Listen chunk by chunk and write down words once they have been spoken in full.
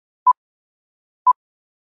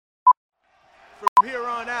From here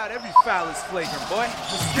on out, every foul is flagrant, boy.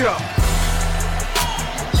 Let's go.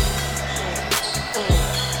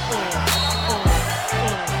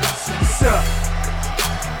 What's up?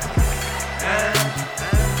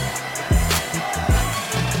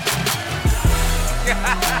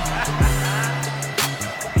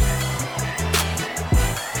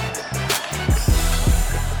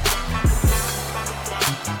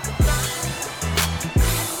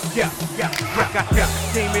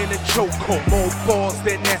 Game in a chokehold, more balls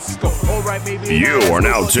than Esco. All right, maybe you are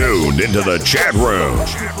now tuned into the chat room,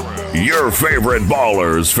 your favorite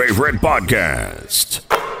baller's favorite podcast.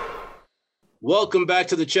 Welcome back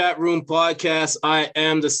to the Chat Room Podcast. I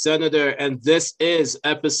am the Senator, and this is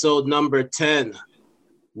episode number 10.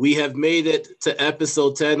 We have made it to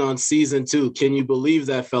episode 10 on season 2. Can you believe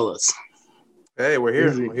that, fellas? Hey, we're here.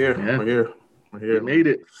 Easy. We're here. Yeah. We're here. We're here. We made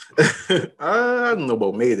it. I don't know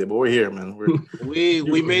about made it, but we're here, man.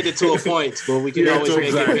 We made it to a point, but we can always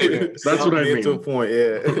make it bigger. That's what I mean. To a point,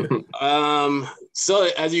 yeah. So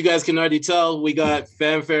as you guys can already tell, we got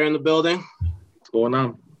Fanfare in the building. What's going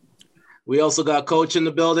on? We also got Coach in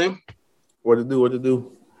the building. What to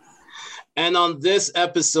do? And on this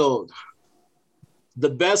episode, the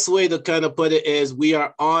best way to kind of put it is we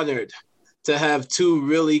are honored to have two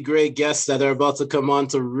really great guests that are about to come on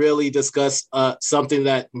to really discuss something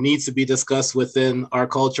that needs to be discussed within our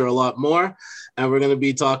culture a lot more. And we're going to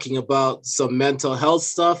be talking about some mental health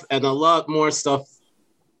stuff and a lot more stuff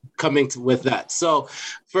coming with that. So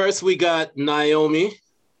first we got Naomi.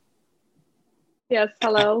 Yes,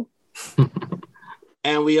 hello.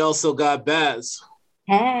 And we also got Baz.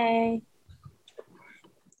 Hey.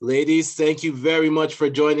 Ladies, thank you very much for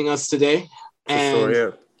joining us today.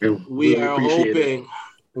 And we are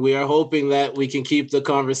hoping that we can keep the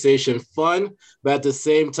conversation fun, but at the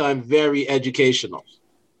same time, very educational.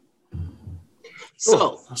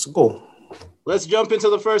 So let's go. Let's jump into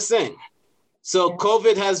the first thing. So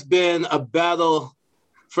COVID has been a battle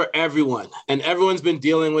for everyone, and everyone's been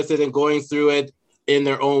dealing with it and going through it in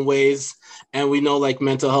their own ways. And we know like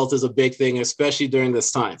mental health is a big thing, especially during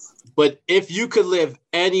this time. But if you could live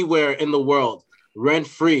anywhere in the world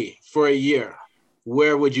rent-free for a year,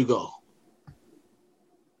 where would you go?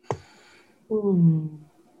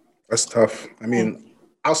 That's tough. I mean,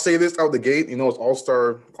 I'll say this out the gate. You know, it's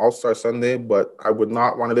All-Star Sunday, but I would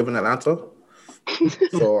not want to live in Atlanta.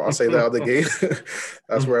 So I'll say that out the gate.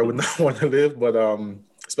 That's where I would not want to live. But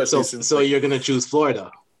especially so you're gonna choose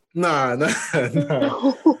Florida? Nah. None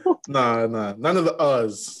of the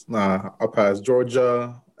us. Nah, I'll pass.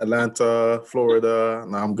 Georgia, Atlanta, Florida.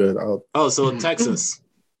 Nah, I'm good. So Texas.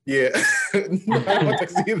 Yeah. No,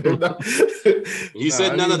 Texas either. No. You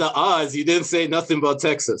said none of the odds. You didn't say nothing about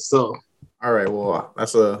Texas. So all right, well,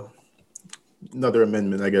 that's another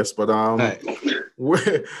amendment, I guess. But right.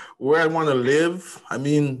 where I want to live, I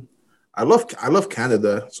mean, I love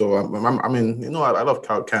Canada. So I mean, you know, I love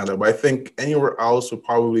Canada, but I think anywhere else would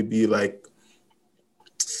probably be like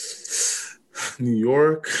New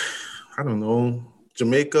York. I don't know.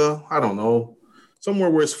 Jamaica. I don't know. Somewhere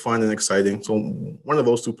where it's fun and exciting. So one of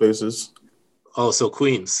those two places. Oh, so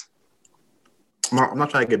Queens. I'm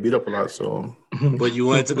not trying to get beat up a lot, so. But you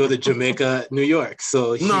wanted to go to Jamaica, New York,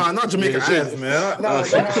 so. No, not Jamaica ass, man. No, not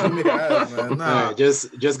Jamaica ass, man. Nah. Right,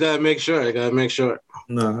 just gotta make sure. I gotta make sure.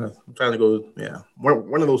 No, I'm trying to go. Yeah,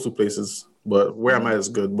 one of those two places. But where am I is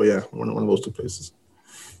good. But yeah, one of those two places.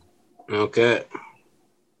 Okay.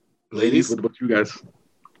 Ladies, what about you guys?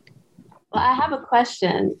 Well, I have a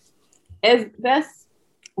question. Is this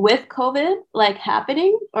with COVID like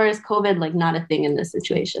happening, or is COVID like not a thing in this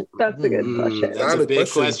situation? That's a good question. That's a big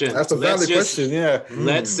question. That's a valid question. Yeah.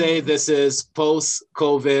 Let's say this is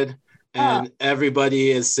post-COVID and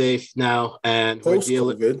everybody is safe now, and we're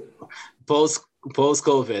dealing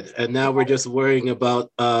post-COVID, and now we're just worrying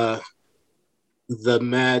about the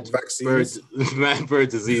mad bird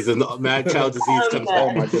disease and the mad cow disease comes back.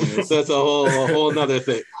 Oh my goodness. So that's a whole nother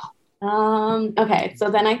thing. Okay, so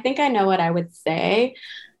then I think I know what I would say.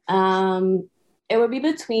 It would be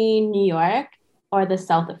between New York or the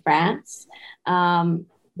south of France. The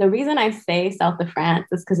reason I say south of France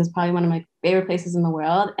is because it's probably one of my favorite places in the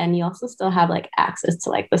world, and you also still have like access to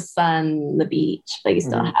like the sun, the beach, but you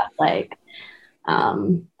still have like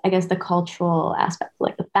I guess the cultural aspect,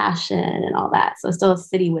 like the fashion and all that. So it's still a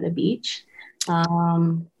city with a beach.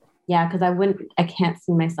 Yeah, because I can't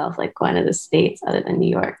see myself like going to the States other than New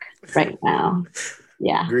York right now.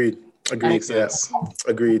 Yeah. Agreed. Makes sense.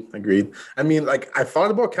 Agreed. I mean, like I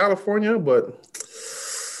thought about California, but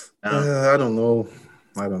I don't know.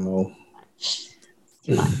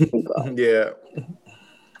 Yeah.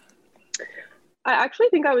 I actually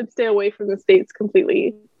think I would stay away from the States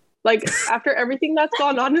completely. Like after everything that's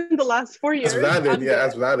gone on in the last 4 years, That's valid.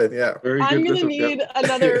 That's valid. Yeah. Very I'm good gonna discipline. need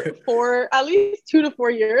another at least 2 to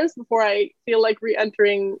 4 years before I feel like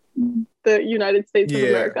re-entering the United States of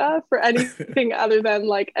America for anything other than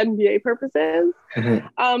like NBA purposes. But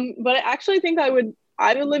I actually think I would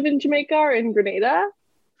either live in Jamaica or in Grenada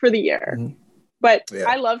for the year. But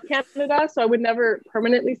I love Canada, so I would never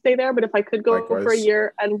permanently stay there. But if I could go for a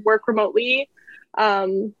year and work remotely,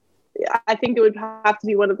 I think it would have to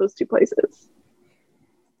be one of those two places.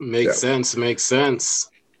 Makes sense.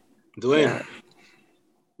 Dwayne.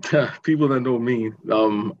 People that know me,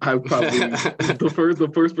 I probably the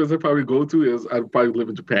first place I probably go to is I'd probably live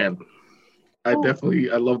in Japan. I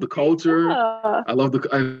love the culture. I love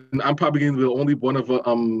I'm probably going to be the only one of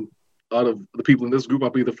out of the people in this group. I'll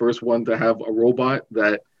be the first one to have a robot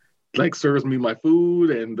that like serves me my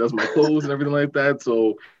food and does my clothes and everything like that.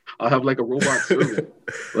 So I'll have like a robot servant.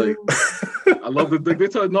 Like I love the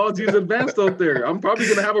technology is advanced out there. I'm probably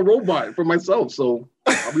gonna have a robot for myself, so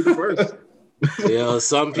I'll be the first.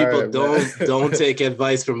 Some people don't take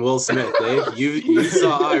advice from Will Smith. Dave, you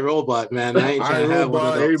saw iRobot, man. I ain't trying to have one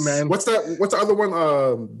of those. Hey, man. What's the other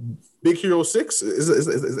one? Big Hero 6? Is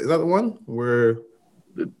that the one where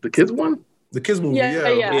the kids one? The kids movie,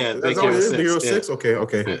 Yeah, Big Hero 6.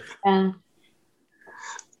 Okay. Yeah.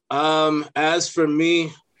 As for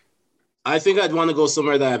me, I think I'd want to go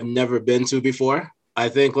somewhere that I've never been to before. I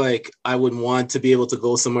think like I would want to be able to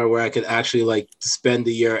go somewhere where I could actually like spend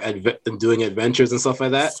the year doing adventures and stuff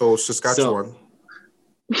like that. So Saskatchewan.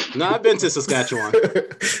 No, I've been to Saskatchewan.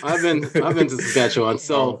 I've been to Saskatchewan.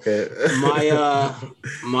 So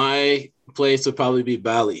my place would probably be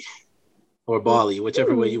Bali. Or Bali,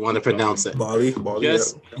 whichever way you want to pronounce it. Bali.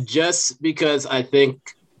 Just because I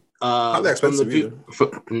think not that expensive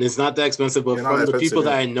it's not that expensive, but from the people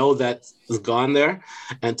that I know that's gone there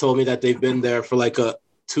and told me that they've been there for like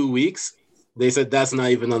 2 weeks, they said that's not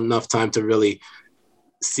even enough time to really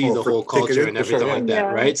see the whole culture and everything like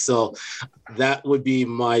that, right? So that would be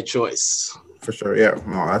my choice. For sure, yeah.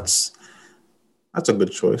 No, that's a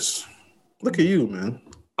good choice. Look at you, man.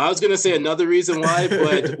 I was going to say another reason why,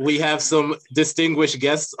 but we have some distinguished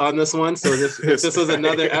guests on this one. So if this was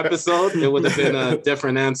another episode, it would have been a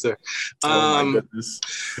different answer. Oh my goodness.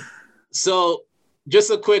 So just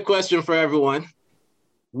a quick question for everyone.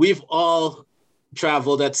 We've all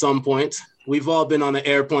traveled at some point. We've all been on an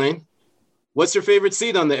airplane. What's your favorite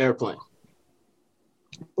seat on the airplane?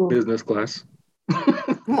 Business class.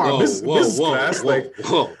 Come on, business class.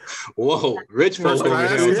 Whoa. Rich folks over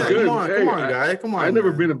here. Come on, guy. Come on. I've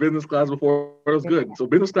never been in business class before. It was good. So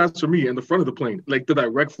business class for me in the front of the plane, like the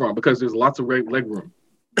direct front, because there's lots of leg room.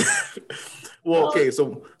 Well, okay.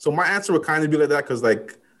 So my answer would kind of be like that because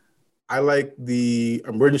like I like the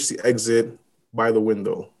emergency exit by the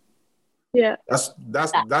window. Yeah. That's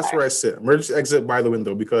where I sit. Emergency exit by the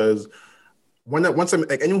window because once I'm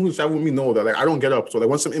like anyone who's traveling with me know that like I don't get up. So like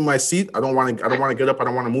once I'm in my seat, I don't want to get up. I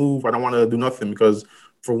don't want to move. I don't want to do nothing because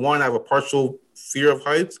for one, I have a partial fear of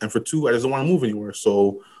heights, and for two, I just don't want to move anywhere.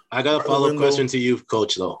 So I got a follow-up question to you,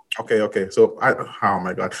 Coach. Though. Okay. So oh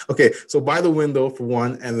my God. Okay, so by the window for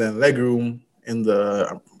one, and then leg room in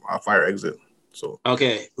the fire exit. So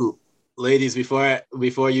okay, ladies, before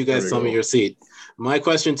you guys tell me your seat, my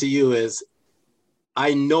question to you is: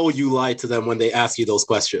 I know you lied to them when they ask you those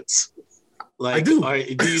questions. Like, I do.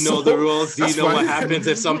 Do you know the rules? Do you know what happens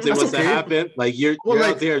if something was to happen? Like you're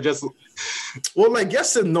out there just. Well, like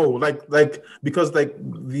yes and no, like because like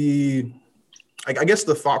I guess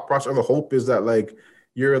the thought process or the hope is that like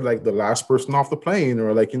you're like the last person off the plane,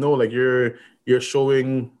 or like like you're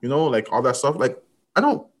showing like all that stuff. Like I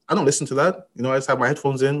don't listen to that. I just have my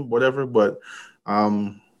headphones in, whatever. But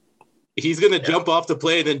he's gonna jump off the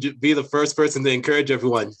plane and be the first person to encourage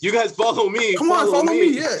everyone. You guys follow me. Come on, follow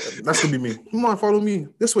me. Yeah, that's gonna be me. Come on, follow me.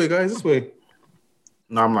 This way, guys. This way.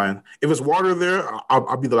 No, I'm lying. If it's water there,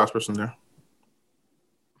 I'll be the last person there.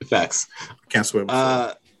 Facts. Can't swim.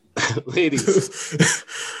 Ladies.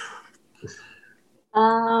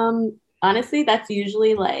 Honestly, that's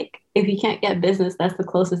usually like if you can't get business, that's the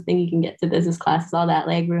closest thing you can get to business class is all that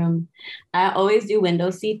leg room. I always do window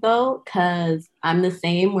seat though, because I'm the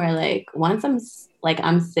same where like once I'm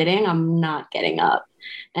sitting, I'm not getting up.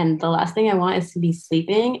 And the last thing I want is to be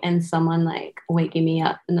sleeping and someone like waking me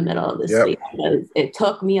up in the middle of the sleep, because it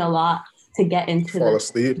took me a lot to get into fall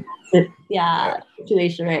asleep.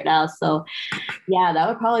 Situation right now. So yeah, that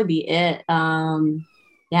would probably be it.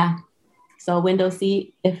 So window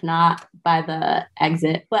seat, if not by the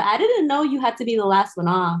exit. But I didn't know you had to be the last one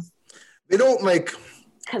off. They don't like,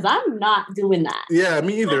 because I'm not doing that. Yeah,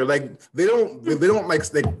 me either. Like they don't like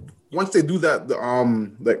once they do that,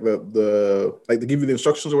 like the like they give you the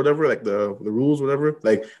instructions or whatever, like the rules, whatever.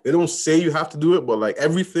 Like they don't say you have to do it, but like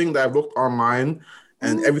everything that I've looked online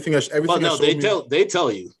and everything. Well, no, they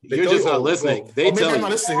tell you. You're just not listening. They tell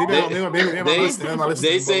you.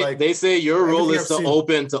 They say your role is to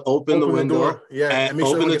open the window, and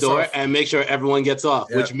open the door, and make sure everyone gets off.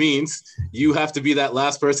 Which means you have to be that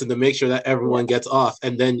last person to make sure that everyone gets off,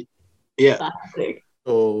 and then,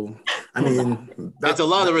 So, I mean, it's a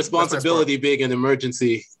lot of responsibility being an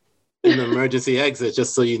emergency exit.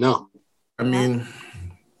 Just so you know. I mean,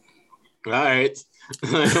 all right.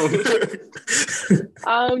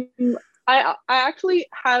 I actually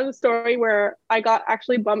have a story where I got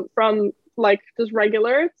actually bumped from like just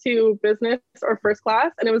regular to business or first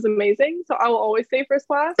class, and it was amazing. So I will always say first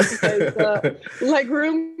class because the leg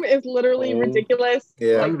room is literally ridiculous.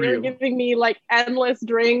 Yeah, like they're giving me like endless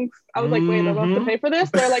drinks. I was like, wait, I don't have to pay for this.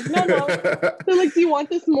 They're like, no. They're like, do you want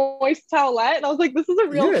this moist towelette? And I was like, this is a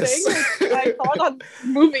real thing. Like, I saw it on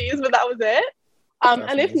movies, but that was it.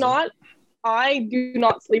 And if not, I do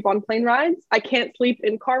not sleep on plane rides. I can't sleep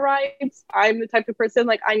in car rides. I'm the type of person,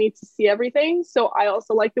 like, I need to see everything. So I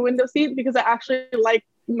also like the window seat because I actually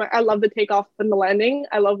I love the takeoff and the landing.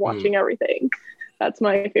 I love watching everything. That's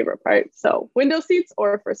my favorite part. So window seats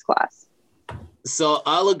or first class. So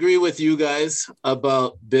I'll agree with you guys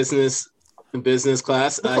about business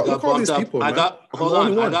class. I got bumped up.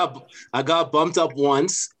 I got bumped up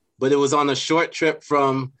once, but it was on a short trip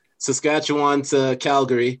from Saskatchewan to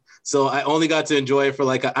Calgary. So I only got to enjoy it for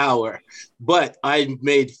like an hour, but I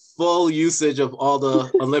made full usage of all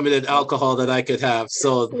the unlimited alcohol that I could have.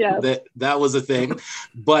 So that was a thing.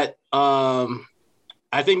 But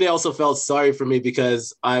I think they also felt sorry for me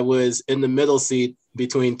because I was in the middle seat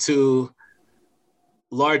between two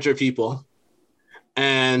larger people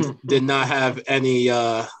and did not have any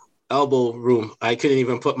elbow room. I couldn't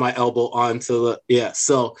even put my elbow onto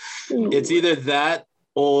so it's either that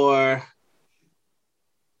or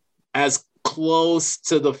as close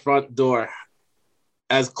to the front door,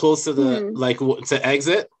 as close to the to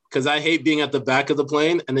exit, because I hate being at the back of the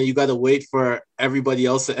plane and then you got to wait for everybody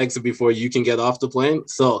else to exit before you can get off the plane.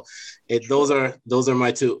 So those are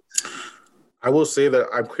my two. I will say that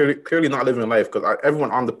I'm clearly not living life because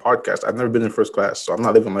everyone on the podcast, I've never been in first class, so I'm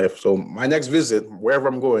not living life. So my next visit, wherever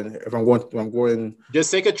I'm going, I'm going.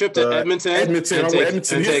 Just take a trip to Edmonton. Edmonton.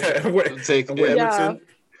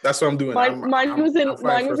 That's what I'm doing. Mine was in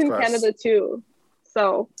Canada too,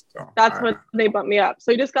 so that's when they bumped me up.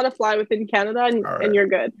 So you just got to fly within Canada, and you're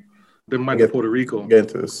good. Then might get Puerto Rico. Get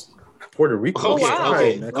into this. Puerto Rico. Okay, wow.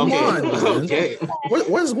 okay. Come on, man. Okay.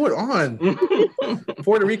 What is going on?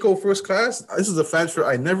 Puerto Rico first class. This is a fanfare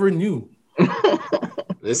I never knew.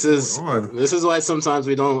 This is why sometimes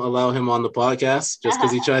we don't allow him on the podcast, just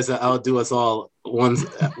because he tries to outdo us all one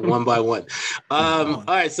by one. All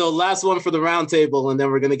right, so last one for the round table, and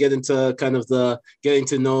then we're gonna get into kind of the getting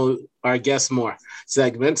to know our guests more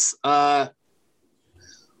segments.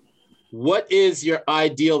 What is your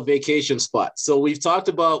ideal vacation spot? So we've talked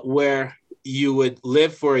about where you would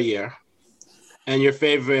live for a year and your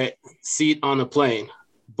favorite seat on a plane,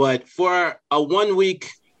 but for a 1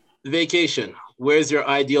 week vacation, where's your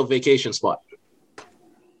ideal vacation spot?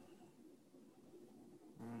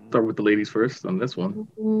 Start with the ladies first on this one.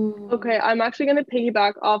 Okay, I'm actually going to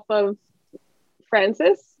piggyback off of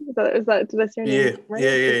Francis. Is that did I say your name right?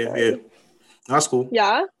 Yeah. That's cool.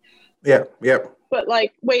 Yeah? Yeah. But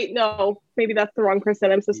like, wait, no, maybe that's the wrong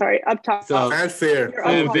person. I'm so sorry. Up top. So, fanfare.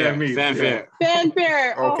 Fanfare.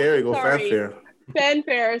 Okay, there you go. Sorry.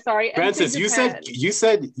 Fanfare. Sorry. Francis, you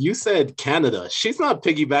said Canada. She's not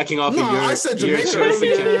piggybacking off of your. I said Jamaica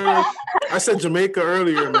earlier. I said Jamaica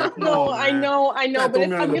earlier. Man. I know. But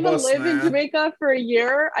if I'm gonna live in Jamaica for a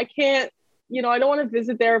year, I can't. I don't want to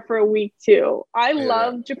visit there for a week too. I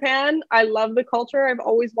love Japan. I love the culture. I've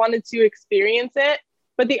always wanted to experience it.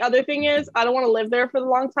 But the other thing is, I don't want to live there for the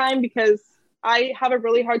long time because I have a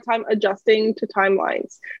really hard time adjusting to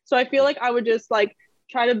timelines. So I feel like I would just like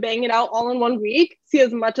try to bang it out all in 1 week, see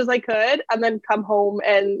as much as I could, and then come home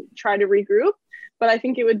and try to regroup. But I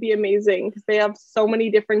think it would be amazing because they have so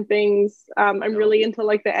many different things. I'm really into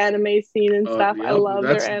like the anime scene and stuff. I love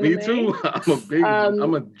their anime. Me too.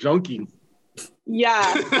 I'm a junkie.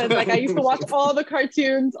 Yeah, and like I used to watch all the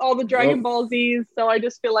cartoons, all the Dragon Ball Z's. So I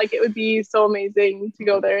just feel like it would be so amazing to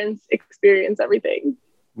go there and experience everything.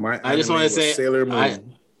 I just want to say Sailor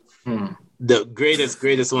Moon. the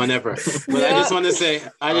greatest one ever. But I just want to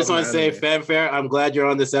say, Fanfare, I'm glad you're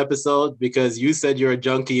on this episode because you said you're a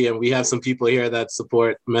junkie, and we have some people here that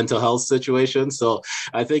support mental health situations. So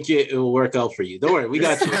I think it will work out for you. Don't worry, we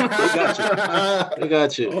got you. We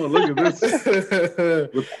got you. Oh, look at this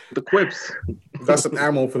with the quips. Got some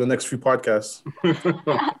ammo for the next few podcasts.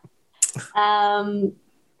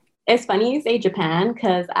 It's funny you say Japan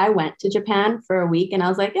because I went to Japan for a week and I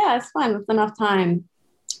was like, yeah, it's fun. It's enough time.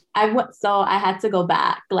 So I had to go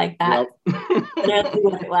back like that. Yep. Literally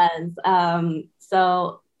what it was.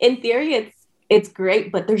 So in theory, it's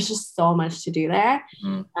great, but there's just so much to do there.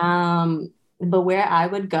 But where I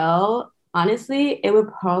would go, honestly, it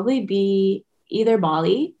would probably be either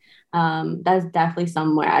Bali. That's definitely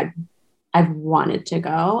somewhere I've wanted to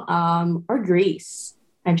go, or Greece.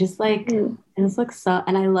 I just like it just looks so,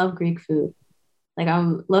 and I love Greek food. Like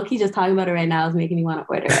I'm low-key just talking about it right now is making me want to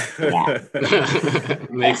order it. Yeah.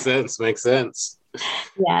 Makes sense.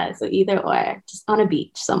 Yeah, so either or, just on a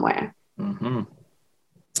beach somewhere.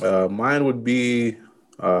 Mm-hmm. Mine would be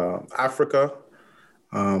Africa.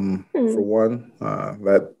 For one,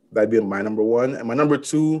 that'd be my number one, and my number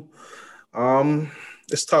two.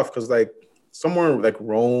 It's tough because like somewhere like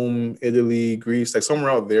Rome, Italy, Greece, like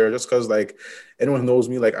somewhere out there, just because like anyone who knows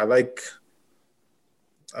me, like I like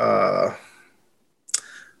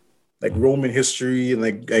Roman history and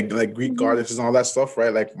like Greek goddesses and all that stuff,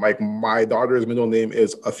 right? Like my daughter's middle name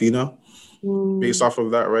is Athena, based off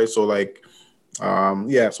of that, right? So like,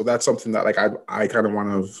 so that's something that like I kind of want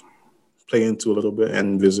to play into a little bit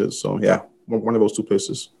and visit. So yeah, one of those two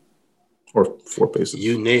places. Or 4 places.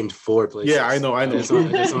 You named 4 places. Yeah, I know. I just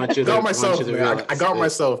want you to, got myself, man. I got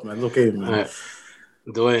myself, man. Okay, man. All right.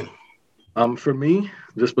 Dwayne. For me,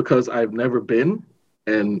 just because I've never been,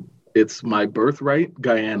 and it's my birthright,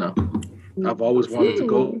 Guyana. I've always wanted to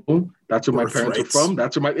go. That's where my parents are from.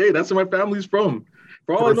 That's where my family's from.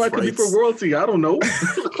 For all I know, I could be for royalty. I don't know.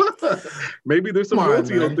 Maybe there's some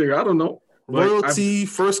royalty out there. I don't know. Royalty,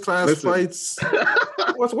 first class flights.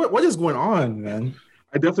 What is going on, man?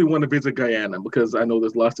 I definitely want to visit Guyana because I know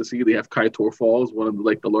there's lots to see. They have Kaieteur Falls, one of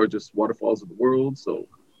the largest waterfalls in the world. So,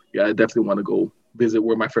 yeah, I definitely want to go visit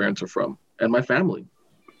where my parents are from and my family.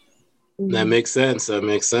 That makes sense. I'm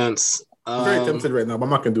very tempted right now, but I'm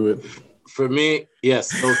not gonna do it. For me,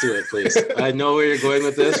 yes, don't do it, please. I know where you're going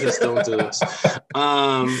with this. Just don't do this.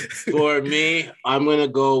 For me, I'm gonna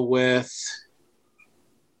go with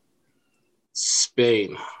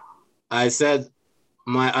Spain. I said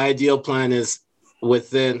my ideal plan is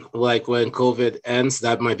within like when COVID ends,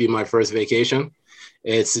 that might be my first vacation.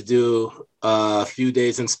 It's to do a few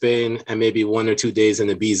days in Spain and maybe 1 or 2 days in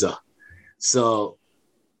Ibiza. So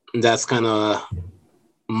that's kind of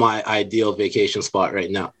my ideal vacation spot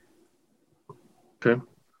right now. Okay.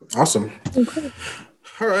 Awesome. Okay.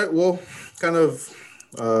 All right. Well, kind of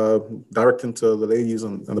directing to the ladies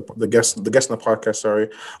and the guests on the podcast. Sorry.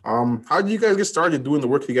 How did you guys get started doing the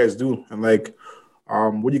work you guys do? And like,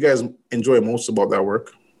 what do you guys enjoy most about that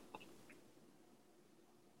work?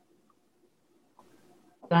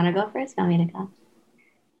 You want to go first? Want me to go?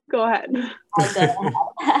 Go ahead.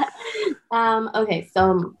 Okay,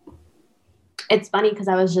 so it's funny because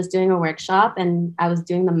I was just doing a workshop and I was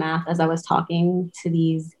doing the math as I was talking to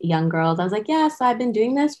these young girls. I was like, yeah, so I've been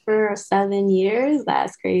doing this for 7 years.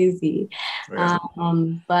 That's crazy. Right.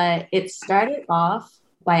 But it started off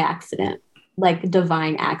by accident, like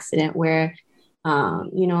divine accident, where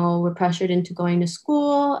we're pressured into going to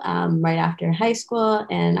school right after high school.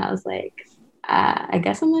 And I was like, I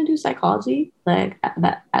guess I'm going to do psychology. Like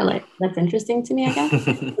that's interesting to me, I guess.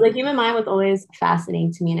 The human mind was always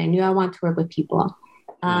fascinating to me. And I knew I wanted to work with people.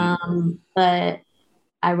 But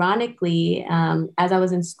ironically, as I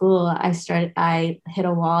was in school, I hit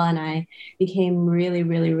a wall and I became really,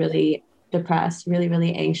 really, really depressed, really,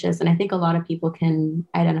 really anxious. And I think a lot of people can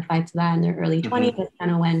identify to that in their early 20s. It's kind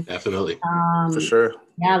of when definitely for sure.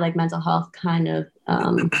 Yeah, like mental health kind of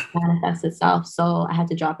manifests itself. So I had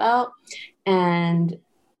to drop out. And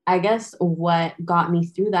I guess what got me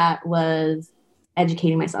through that was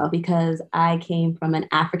educating myself, because I came from an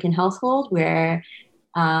African household where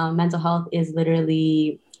mental health is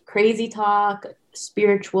literally crazy talk,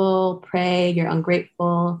 spiritual, pray, you're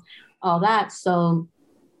ungrateful, all that. So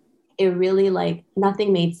it really, like,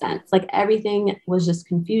 nothing made sense. Like, everything was just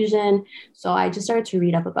confusion. So I just started to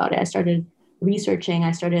read up about it. I started researching.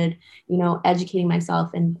 I started, educating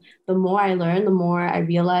myself. And the more I learned, the more I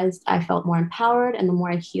realized I felt more empowered, and the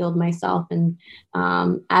more I healed myself and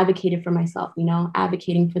advocated for myself,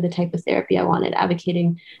 advocating for the type of therapy I wanted,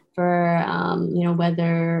 advocating for,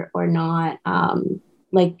 whether or not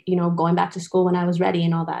like, you know, going back to school when I was ready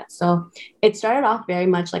and all that. So it started off very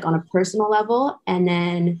much like on a personal level. And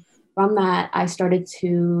then from that, I started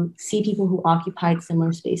to see people who occupied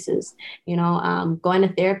similar spaces, you know, going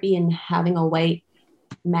to therapy and having a white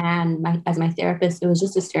man as my therapist. It was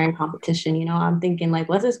just a staring competition. You know, I'm thinking like,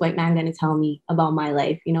 what's this white man going to tell me about my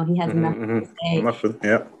life? You know, he has nothing to say. Nothing.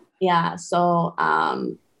 Yeah. Yeah. So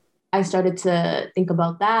I started to think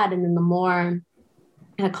about that. And then the more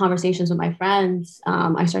I had conversations with my friends,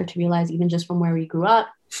 I started to realize, even just from where we grew up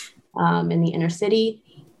in the inner city,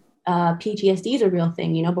 PTSD is a real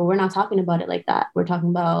thing, you know, but we're not talking about it like that. We're talking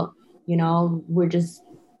about, you know,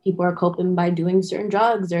 people are coping by doing certain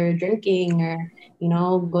drugs or drinking or, you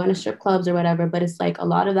know, going to strip clubs or whatever. But it's like a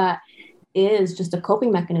lot of that is just a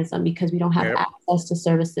coping mechanism because we don't have access to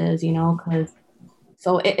services, you know,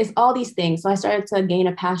 so it's all these things. So I started to gain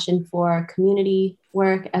a passion for community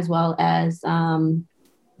work as well as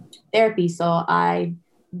therapy. So I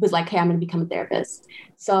was like, hey, I'm going to become a therapist.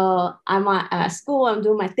 So I'm at school, I'm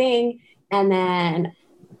doing my thing. And then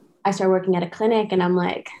I started working at a clinic and I'm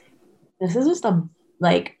like, this is just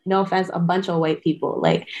no offense, a bunch of white people.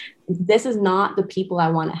 Like, this is not the people I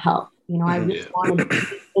want to help. You know, I really want to be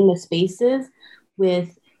in the spaces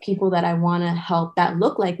with people that I want to help that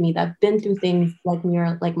look like me, that have been through things like me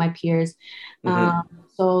or like my peers.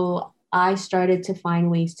 So I started to find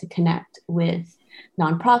ways to connect with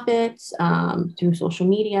nonprofits through social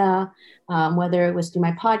media, whether it was through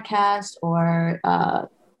my podcast or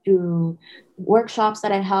through workshops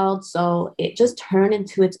that I held. So it just turned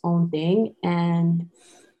into its own thing. And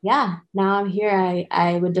yeah, now I'm here.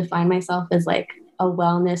 I would define myself as like a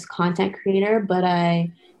wellness content creator, but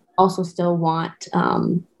I also still want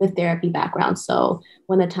the therapy background. So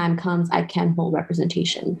when the time comes, I can hold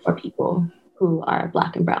representation for people who are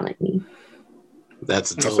Black and brown like me.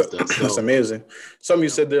 That's dope. That's amazing. Something you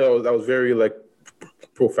said there that was very like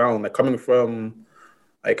profound, like coming from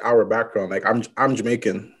like our background. Like I'm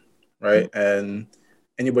Jamaican, right? And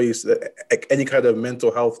anybody's like any kind of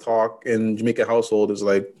mental health talk in Jamaican household is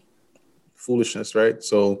like foolishness, right?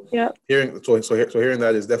 So hearing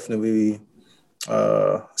that is definitely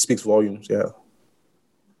speaks volumes.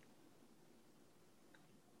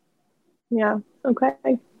 Yeah.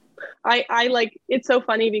 Okay. I like, it's so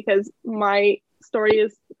funny because my story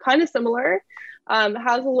is kind of similar,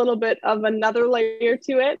 has a little bit of another layer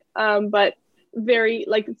to it, but very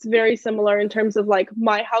like, it's very similar in terms of like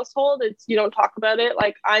my household. It's, you don't talk about it.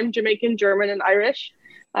 Like, I'm Jamaican, German, and Irish.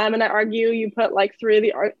 And I argue you put like three of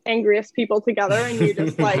the angriest people together and you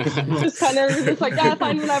just like, just kind of just like, yeah,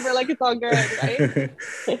 fine, whatever, like it's all good,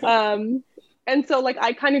 right? And so like,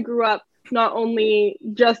 I kind of grew up not only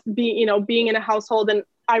just being in a household and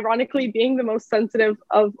ironically being the most sensitive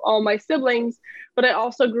of all my siblings, but I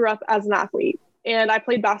also grew up as an athlete and I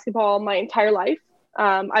played basketball my entire life.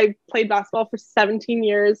 I played basketball for 17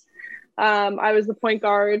 years. I was the point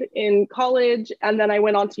guard in college and then I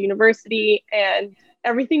went on to university and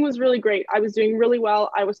everything was really great. I was doing really well.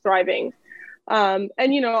 I was thriving. And,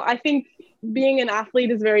 you know, I think being an athlete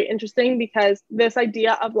is very interesting because this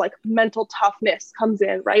idea of like mental toughness comes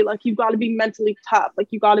in, right? Like you've got to be mentally tough, like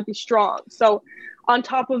you got to be strong. So on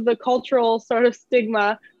top of the cultural sort of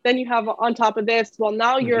stigma, then you have on top of this, well,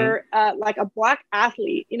 now you're like a Black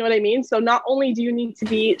athlete, you know what I mean? So not only do you need to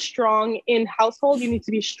be strong in household, you need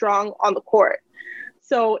to be strong on the court.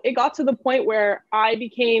 So it got to the point where I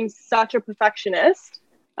became such a perfectionist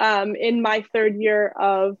in my third year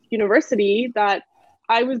of university that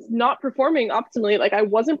I was not performing optimally. Like I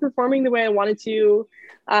wasn't performing the way I wanted to.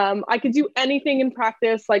 I could do anything in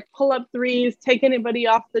practice, like pull up threes, take anybody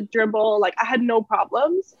off the dribble. Like I had no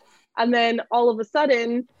problems. And then all of a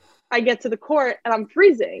sudden I get to the court and I'm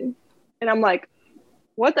freezing. And I'm like,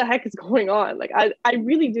 what the heck is going on? Like I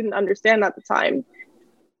really didn't understand at the time.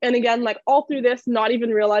 And again, like all through this, not even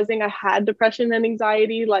realizing I had depression and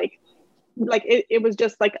anxiety, like it was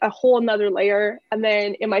just like a whole nother layer. And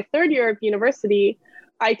then in my third year of university,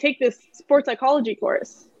 I take this sports psychology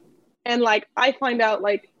course and like, I find out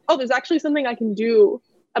like, oh, there's actually something I can do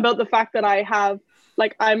about the fact that I have,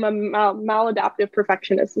 like, I'm a maladaptive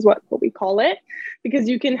perfectionist is what we call it, because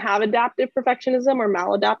you can have adaptive perfectionism or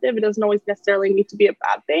maladaptive. It doesn't always necessarily need to be a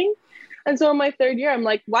bad thing. And so in my third year, I'm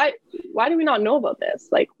like, why do we not know about this?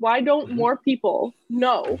 Like, why don't more people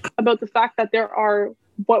know about the fact that there are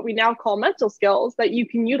what we now call mental skills that you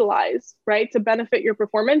can utilize, right, to benefit your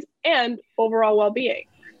performance and overall well-being?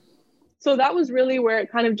 So that was really where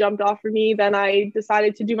it kind of jumped off for me. Then I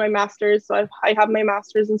decided to do my master's. So I have my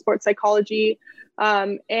master's in sports psychology.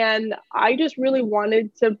 And I just really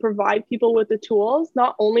wanted to provide people with the tools,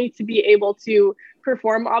 not only to be able to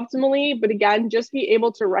perform optimally, but again, just be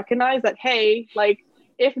able to recognize that, hey, like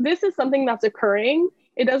if this is something that's occurring,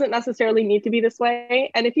 it doesn't necessarily need to be this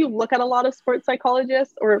way. And if you look at a lot of sports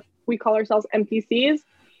psychologists, or we call ourselves MPCs,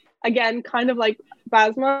 again, kind of like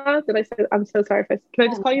Basma. Did I say? I'm so sorry if can I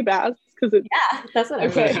just call you Baz? Because yeah, that's what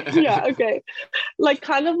okay. Yeah, okay. Like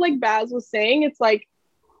kind of like Baz was saying, it's like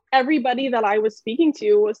everybody that I was speaking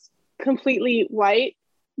to was completely white.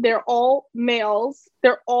 They're all males.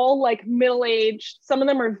 They're all like middle-aged. Some of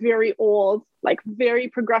them are very old, like very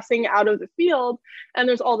progressing out of the field. And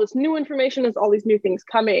there's all this new information. There's all these new things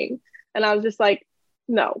coming. And I was just like,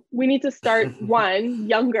 no, we need to start one,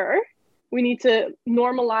 younger. We need to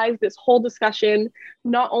normalize this whole discussion,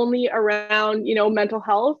 not only around, you know, mental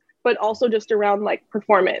health, but also just around like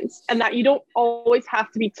performance, and that you don't always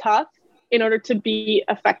have to be tough in order to be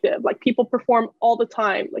effective. Like people perform all the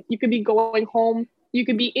time. Like you could be going home, you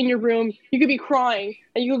could be in your room, you could be crying,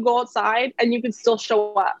 and you could go outside and you could still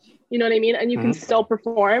show up. You know what I mean? And you can still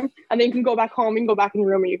perform, and then you can go back home and go back in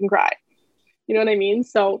your room and you can cry. You know what I mean?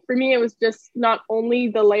 So for me, it was just not only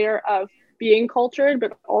the layer of being cultured,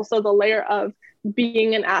 but also the layer of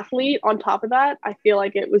being an athlete on top of that. I feel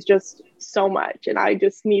like it was just so much, and I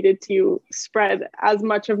just needed to spread as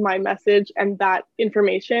much of my message and that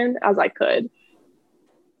information as I could.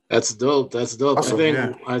 That's dope. That's dope.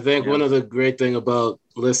 Awesome. I think one of the great thing about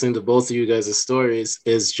listening to both of you guys' stories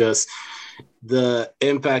is just the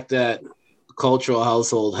impact that cultural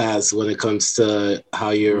household has when it comes to how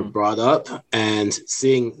you're brought up, and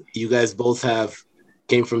seeing you guys both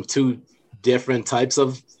came from two different types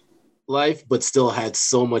of life, but still had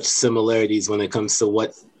so much similarities when it comes to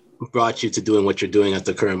what brought you to doing what you're doing at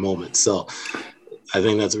the current moment. So I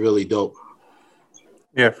think that's really dope.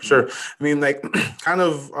 Yeah, for sure. I mean, like, kind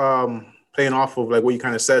of playing off of like what you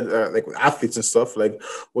kind of said, like with athletes and stuff. Like,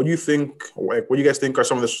 what do you think? Like, what do you guys think are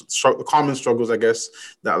some of the common struggles, I guess,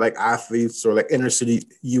 that like athletes or like inner city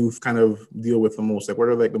youth kind of deal with the most? Like, what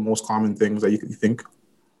are like the most common things that you think?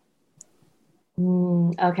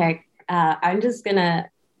 Okay, I'm just gonna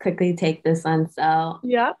quickly take this one. So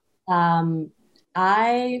yeah,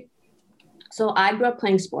 I grew up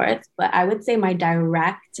playing sports, but I would say my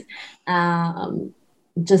direct,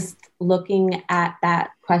 just looking at that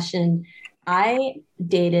question, I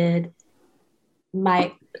dated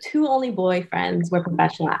my two only boyfriends were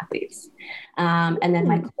professional athletes. And then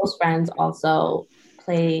my close friends also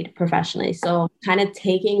played professionally. So kind of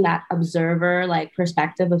taking that observer like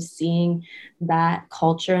perspective of seeing that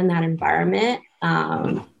culture and that environment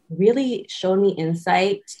really showed me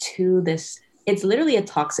insight to this. It's literally a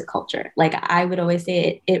toxic culture. Like I would always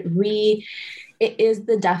say it is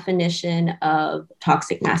the definition of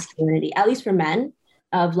toxic masculinity, at least for men,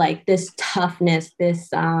 of like this toughness, this,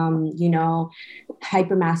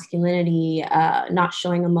 hyper masculinity, not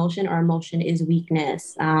showing emotion, or emotion is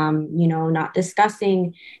weakness, not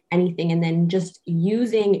discussing anything, and then just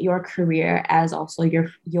using your career as also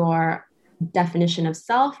your definition of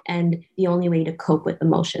self and the only way to cope with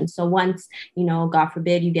emotion. So once, God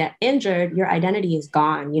forbid you get injured, your identity is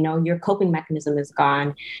gone, your coping mechanism is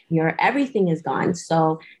gone, your everything is gone.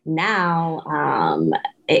 So now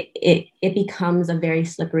it becomes a very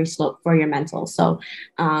slippery slope for your mental. So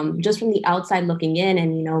just from the outside looking in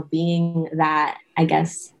and, being that, I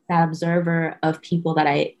guess, that observer of people that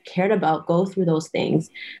I cared about go through those things,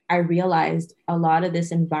 I realized a lot of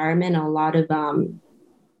this environment, a lot of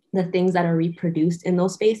the things that are reproduced in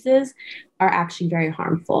those spaces are actually very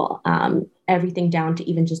harmful. Everything down to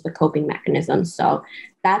even just the coping mechanisms. So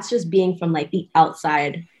that's just being from like the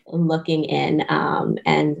outside looking in,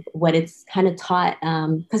 and what it's kind of taught.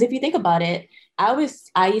 Because if you think about it, I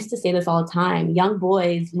used to say this all the time. Young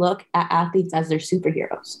boys look at athletes as their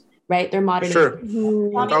superheroes, right? They're modern. Sure,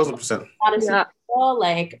 1,000%. Yeah.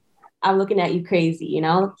 Like, I'm looking at you crazy,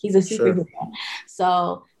 he's a superhero. Sure.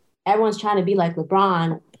 So everyone's trying to be like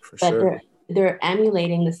LeBron, but they're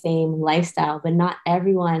emulating the same lifestyle, but not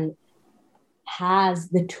everyone has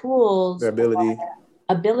the tools, the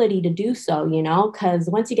ability to do so, because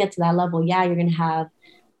once you get to that level, you're going to have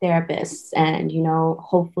therapists and,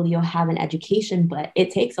 hopefully you'll have an education, but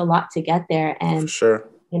it takes a lot to get there. And,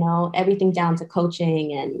 everything down to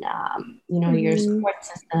coaching and, your support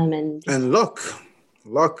system and luck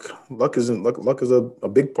is a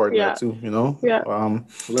big part of that too,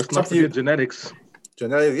 Let's not forget genetics.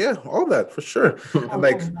 All that for sure. And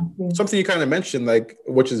like something you kind of mentioned, like,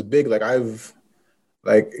 which is big, like I've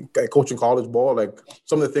like coaching college ball, like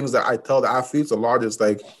some of the things that I tell the athletes a lot is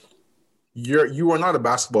like, you are not a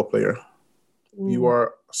basketball player. You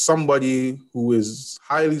are somebody who is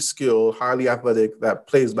highly skilled, highly athletic, that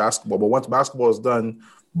plays basketball. But once basketball is done,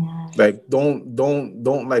 like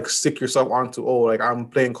don't like stick yourself onto, like I'm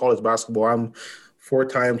playing college basketball, I'm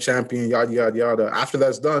 4-time champion, yada yada yada. After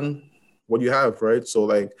that's done, what do you have, right? So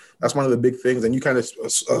like that's one of the big things, and you kind of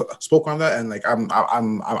spoke on that, and like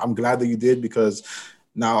I'm glad that you did, because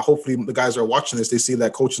now hopefully the guys are watching this, they see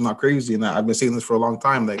that coach is not crazy, and I've been saying this for a long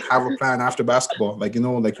time. Like, have a plan after basketball. Like, you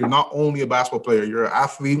know, like you're not only a basketball player, you're an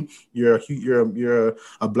athlete, you're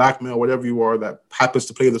a black male, whatever you are that happens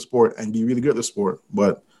to play the sport and be really good at the sport,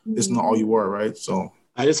 but it's not all you are, right? So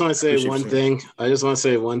I just want to say one thing. I just want to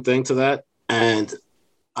say one thing to that, and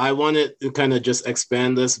I wanted to kind of just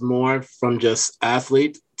expand this more from just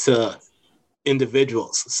athlete to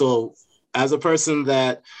individuals. So as a person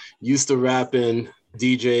that used to rap and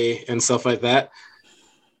DJ and stuff like that,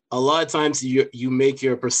 a lot of times you make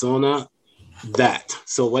your persona that.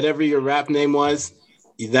 So whatever your rap name was,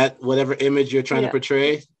 that whatever image you're trying to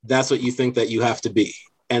portray, that's what you think that you have to be.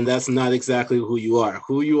 And that's not exactly who you are.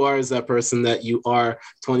 Who you are is that person that you are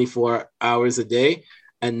 24 hours a day,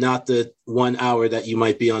 and not the 1 hour that you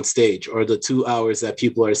might be on stage, or the 2 hours that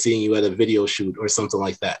people are seeing you at a video shoot or something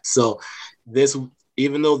like that. So this,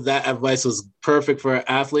 even though that advice was perfect for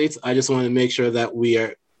athletes, I just want to make sure that we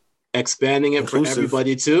are expanding it for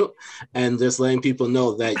everybody too, and just letting people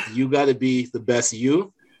know that you got to be the best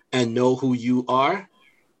you and know who you are,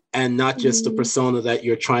 and not just the persona that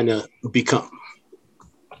you're trying to become.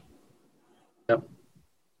 Yep.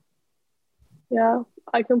 Yeah,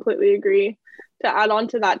 I completely agree. To add on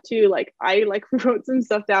to that too, like I wrote some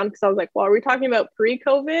stuff down because I was like, well, are we talking about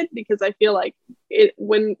pre-COVID? Because I feel like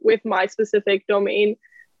when with my specific domain,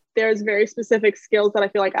 there's very specific skills that I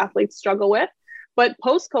feel like athletes struggle with. But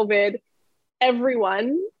post-COVID,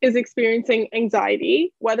 everyone is experiencing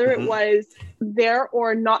anxiety, whether it was there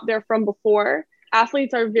or not there from before.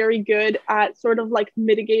 Athletes are very good at sort of like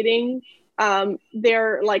mitigating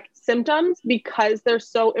their like symptoms because they're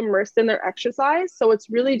so immersed in their exercise. So it's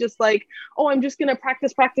really just like, oh, I'm just going to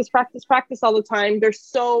practice all the time. They're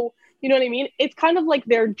so, you know what I mean? It's kind of like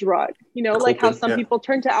their drug, you know, like how some people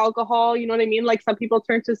turn to alcohol, you know what I mean? Like some people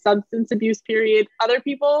turn to substance abuse, period. Other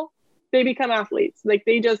people, they become athletes. Like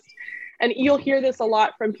they just, and you'll hear this a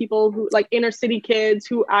lot from people who like inner city kids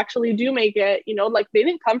who actually do make it, you know, like they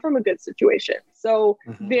didn't come from a good situation. So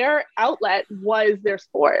their outlet was their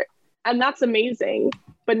sport. And that's amazing.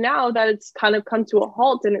 But now that it's kind of come to a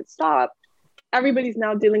halt and it stopped, everybody's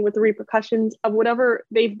now dealing with the repercussions of whatever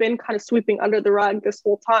they've been kind of sweeping under the rug this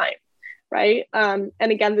whole time. Right. And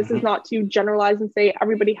again, this is not to generalize and say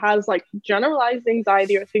everybody has like generalized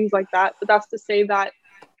anxiety or things like that. But that's to say that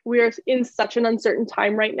we're in such an uncertain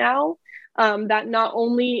time right now that not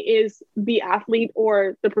only is the athlete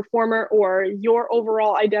or the performer or your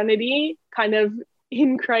overall identity kind of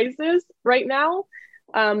in crisis right now,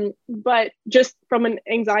 but just from an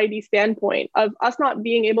anxiety standpoint of us not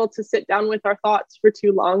being able to sit down with our thoughts for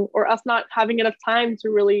too long, or us not having enough time to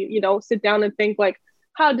really, you know, sit down and think like,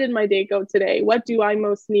 how did my day go today? What do I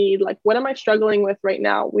most need? Like, what am I struggling with right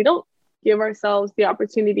now? We don't give ourselves the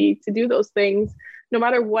opportunity to do those things, no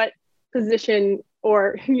matter what position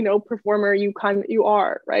or, you know, performer you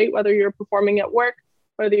are, right? Whether you're performing at work,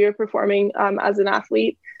 whether you're performing as an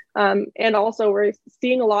athlete. And also we're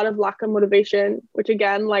seeing a lot of lack of motivation, which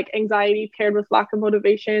again, like anxiety paired with lack of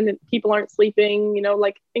motivation, and people aren't sleeping, you know,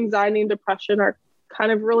 like anxiety and depression are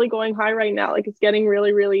kind of really going high right now. Like it's getting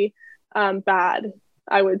really, really bad,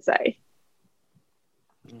 I would say.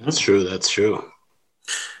 That's true. That's true.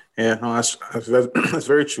 Yeah, no, that's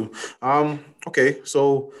very true. Okay,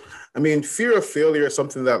 so I mean, fear of failure is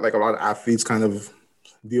something that like a lot of athletes kind of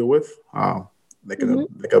deal with. Like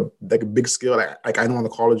a big skill. Like I know on the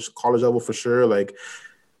college level for sure. Like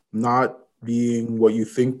not being what you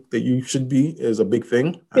think that you should be is a big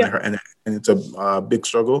thing, and it's a big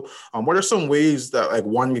struggle. What are some ways that like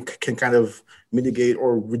one can kind of mitigate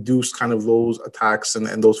or reduce kind of those attacks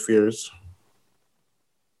and those fears?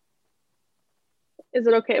 Is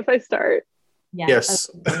it okay if I start? Yeah. Yes.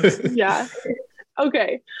 Yeah.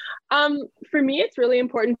 Okay. For me, it's really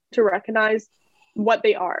important to recognize what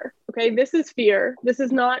they are. Okay. This is fear. This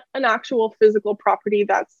is not an actual physical property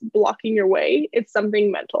that's blocking your way. It's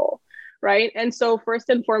something mental. Right. And so first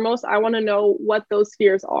and foremost, I want to know what those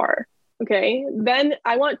fears are. Okay. Then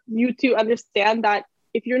I want you to understand that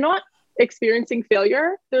if you're not experiencing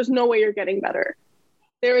failure, there's no way you're getting better.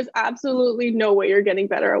 There is absolutely no way you're getting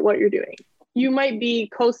better at what you're doing. You might be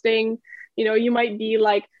coasting, you know, you might be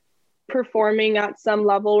like performing at some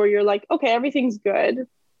level where you're like, okay, everything's good.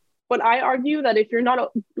 But I argue that if you're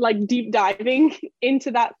not like deep diving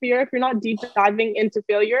into that fear, if you're not deep diving into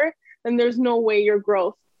failure, then there's no way your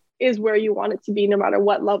growth is where you want it to be, no matter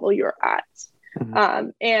what level you're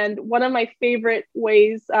at. And one of my favorite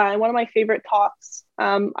ways, one of my favorite talks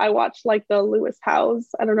I watched like the Lewis Howes,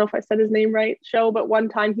 I don't know if I said his name right, show, but one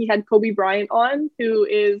time he had Kobe Bryant on, who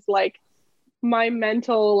is like my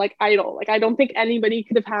mental like idol. Like I don't think anybody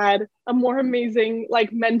could have had a more amazing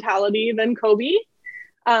like mentality than Kobe.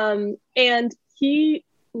 And he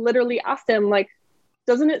literally asked him like,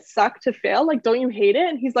 doesn't it suck to fail? Like, don't you hate it?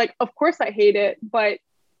 And he's like, of course I hate it. But,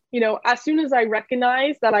 you know, as soon as I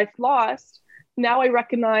recognize that I've lost, now I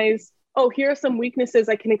recognize, oh, here are some weaknesses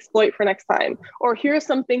I can exploit for next time. Or here are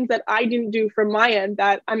some things that I didn't do from my end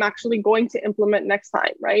that I'm actually going to implement next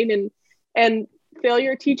time, right? And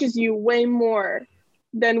failure teaches you way more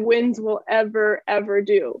than wins will ever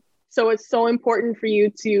do. So it's so important for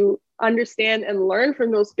you to understand and learn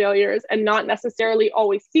from those failures and not necessarily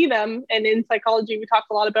always see them. And in psychology, we talk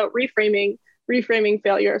a lot about reframing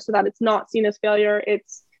failure so that it's not seen as failure.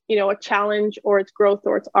 It's, you know, a challenge or it's growth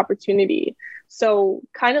or it's opportunity. So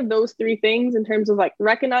kind of those three things in terms of like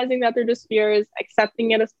recognizing that they're just fears,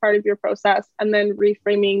 accepting it as part of your process, and then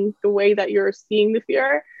reframing the way that you're seeing the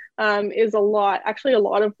fear is a lot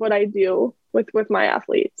of what I do with my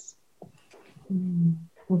athletes.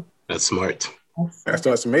 That's smart.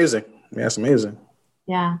 That's amazing. Yeah, that's amazing.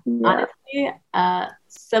 Yeah. Honestly,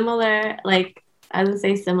 similar, like I would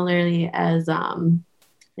say similarly as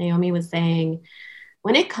Naomi was saying,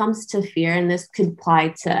 when it comes to fear, and this could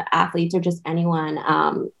apply to athletes or just anyone,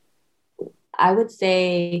 I would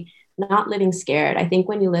say not living scared. I think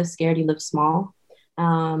when you live scared, you live small.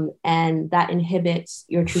 And that inhibits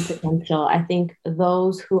your true potential. I think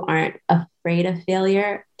those who aren't afraid of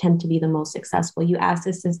failure tend to be the most successful. You ask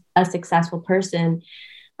a successful person,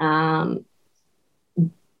 I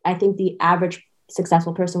think the average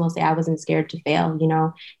successful person will say, I wasn't scared to fail, you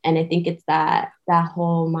know? And I think it's that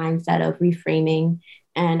whole mindset of reframing,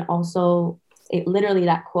 and also literally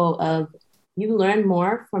that quote of, you learn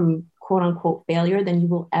more from quote unquote failure than you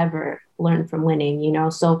will ever learn from winning, you know?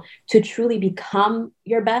 So to truly become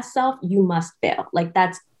your best self, you must fail. Like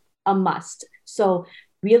that's a must. So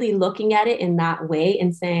really looking at it in that way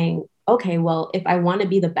and saying, okay, well, if I want to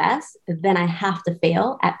be the best, then I have to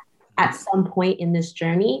fail at some point in this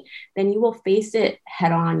journey. Then you will face it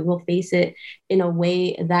head on. You will face it in a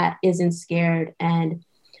way that isn't scared. And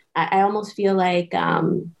I almost feel like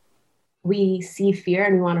we see fear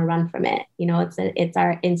and we want to run from it. You know, it's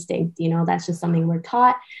our instinct, you know, that's just something we're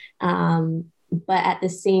taught. But at the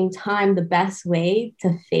same time, the best way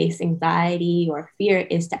to face anxiety or fear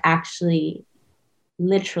is to actually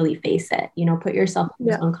literally face it, you know, put yourself in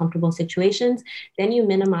those uncomfortable situations. Then you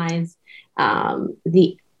minimize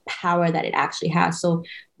the power that it actually has. So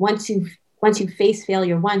once you face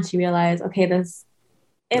failure once, you realize, okay, this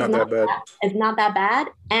it's not that bad,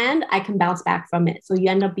 and I can bounce back from it. So you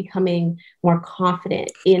end up becoming more confident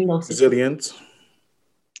in those resilient.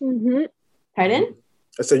 Mm-hmm. Pardon?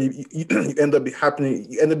 I said you end up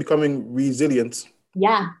becoming resilient.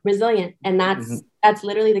 Yeah, resilient, and that's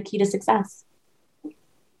literally the key to success.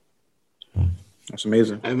 That's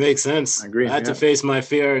amazing. That makes sense. I agree. I had to face my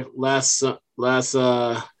fear last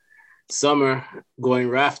summer going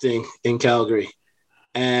rafting in Calgary,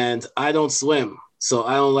 and I don't swim, so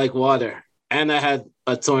I don't like water. And I had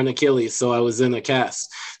a torn Achilles, so I was in a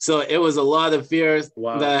cast. So it was a lot of fears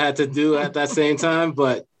that I had to do at that same time.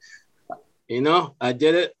 But, you know, I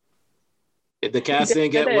did it. The cast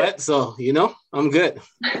didn't get wet, so, you know, I'm good.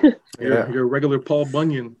 You're a regular Paul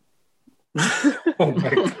Bunyan. Oh my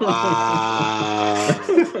God.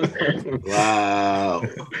 Wow.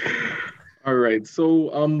 All right. So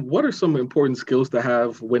what are some important skills to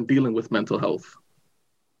have when dealing with mental health?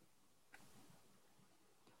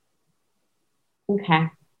 Okay.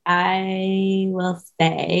 I will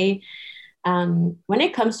say when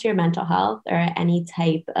it comes to your mental health or any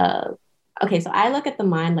type of, so I look at the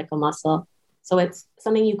mind like a muscle. So it's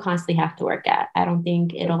something you constantly have to work at. I don't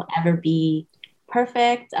think it'll ever be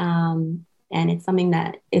perfect. And it's something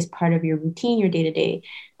that is part of your routine, your day-to-day.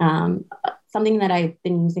 Something that I've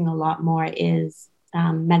been using a lot more is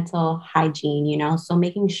mental hygiene, you know, so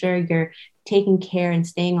making sure you're taking care and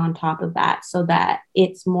staying on top of that so that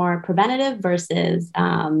it's more preventative versus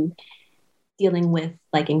dealing with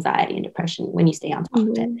like anxiety and depression when you stay on top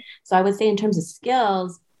of it. So I would say in terms of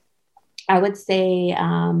skills, I would say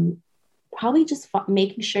probably just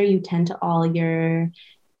making sure you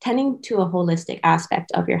tending to a holistic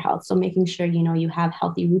aspect of your health. So making sure, you know, you have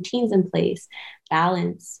healthy routines in place,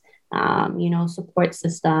 balance, you know, support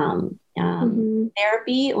system,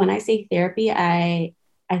 therapy. When I say therapy, I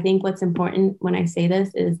think what's important when I say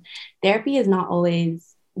this is therapy is not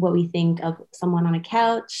always what we think of someone on a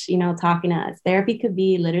couch, you know, talking to us. Therapy could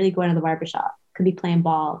be literally going to the barbershop, could be playing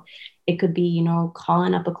ball, It could be, you know,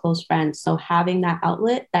 calling up a close friend. So having that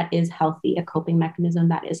outlet that is healthy, a coping mechanism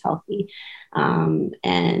that is healthy.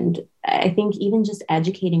 And I think even just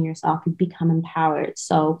educating yourself, you become empowered.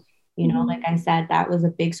 So, you know, like I said, that was a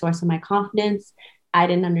big source of my confidence. I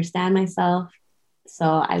didn't understand myself. So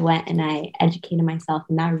I went and I educated myself,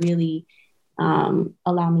 and that really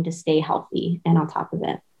allowed me to stay healthy and on top of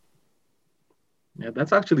it. Yeah,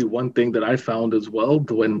 that's actually one thing that I found as well.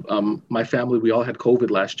 When my family, we all had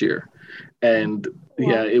COVID last year, and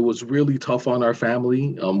yeah, it was really tough on our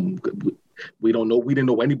family. We didn't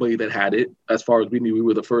know anybody that had it. As far as we knew, we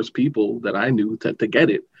were the first people that I knew to get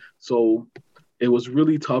it. So it was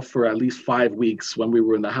really tough for at least 5 weeks when we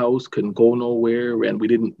were in the house, couldn't go nowhere, and we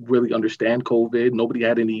didn't really understand COVID. Nobody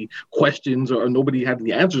had any questions or nobody had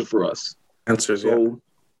any answers for us.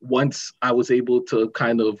 Once I was able to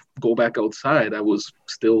kind of go back outside, I was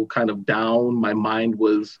still kind of down. My mind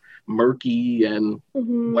was murky. And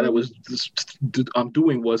what I was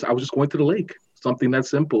doing was I was just going to the lake, something that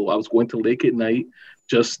simple. I was going to the lake at night,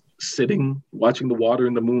 just sitting, watching the water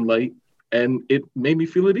in the moonlight, and it made me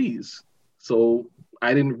feel at ease. So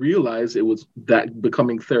I didn't realize it was that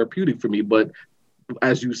becoming therapeutic for me. But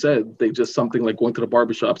as you said, they just something like going to the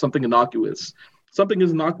barbershop, something innocuous. Something as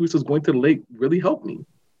innocuous as going to the lake really helped me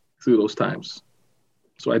through those times.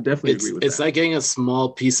 So I definitely agree with that. It's like getting a small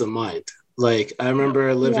peace of mind. Like I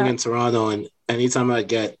remember living in Toronto, and anytime I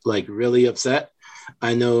get like really upset,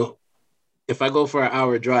 I know if I go for an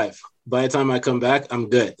hour drive, by the time I come back, I'm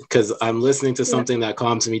good because I'm listening to something that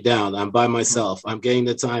calms me down. I'm by myself. I'm getting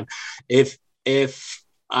the time. If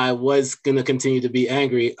I was going to continue to be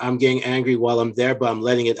angry, I'm getting angry while I'm there, but I'm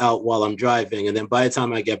letting it out while I'm driving. And then by the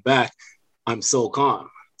time I get back, I'm so calm.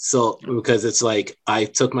 So because it's like I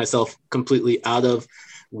took myself completely out of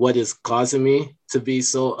what is causing me to be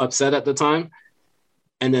so upset at the time.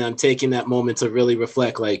 And then I'm taking that moment to really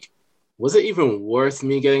reflect, like, was it even worth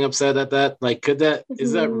me getting upset at that? Like,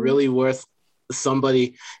 is that really worth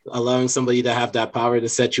allowing somebody to have that power to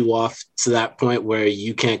set you off to that point where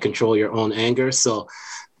you can't control your own anger? So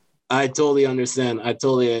I totally understand. I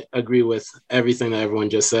totally agree with everything that everyone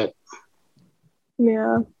just said.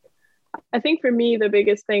 Yeah. I think for me, the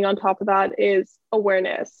biggest thing on top of that is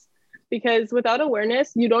awareness, because without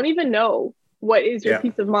awareness, you don't even know what is your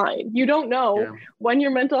peace of mind. You don't know when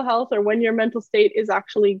your mental health or when your mental state is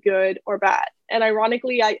actually good or bad. And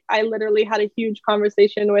ironically, I literally had a huge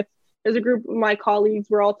conversation there's a group of my colleagues,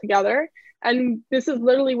 we're all together, and this is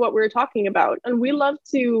literally what we're talking about. And we love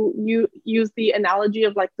to use the analogy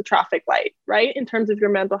of like the traffic light, right? In terms of your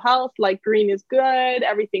mental health, like green is good,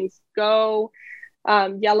 everything's go.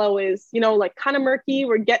 Yellow is, like kind of murky,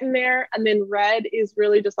 we're getting there. And then red is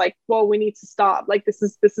really just like, whoa, we need to stop. Like, this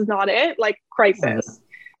is not it, like crisis.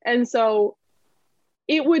 And so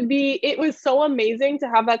it was so amazing to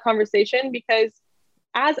have that conversation, because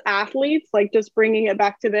as athletes, like just bringing it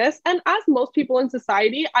back to this, and as most people in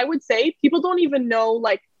society, I would say people don't even know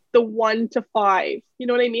like the 1 to 5, you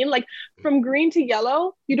know what I mean? Like from green to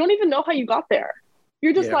yellow, you don't even know how you got there.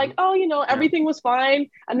 You're just like, oh, everything was fine.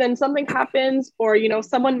 And then something happens, or,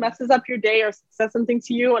 someone messes up your day or says something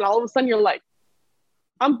to you. And all of a sudden you're like,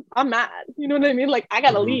 I'm mad. You know what I mean? Like, I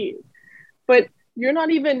got to leave. But you're not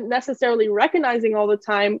even necessarily recognizing all the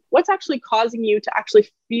time what's actually causing you to actually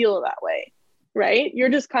feel that way, right? You're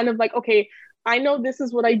just kind of like, okay, I know this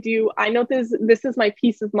is what I do. I know this is my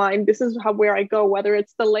peace of mind. This is where I go, whether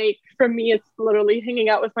it's the lake. For me, it's literally hanging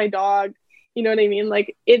out with my dog. You know what I mean?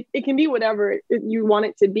 Like it can be whatever you want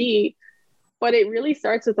it to be, but it really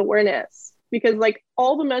starts with awareness, because like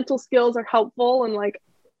all the mental skills are helpful. And like,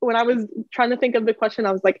 when I was trying to think of the question,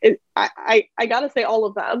 I was like, I got to say all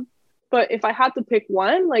of them. But if I had to pick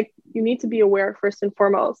one, like you need to be aware first and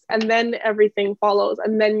foremost, and then everything follows.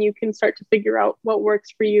 And then you can start to figure out what works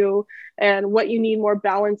for you and what you need more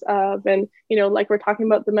balance of. And, like we're talking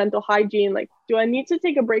about the mental hygiene, like, do I need to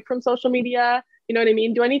take a break from social media? You know what I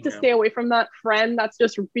mean? Do I need to stay away from that friend that's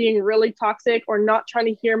just being really toxic or not trying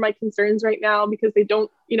to hear my concerns right now because they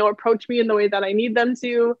don't, approach me in the way that I need them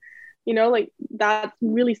to? Like that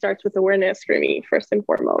really starts with awareness for me, first and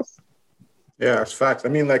foremost. Yeah, that's facts. I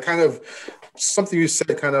mean, like kind of something you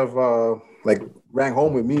said kind of like rang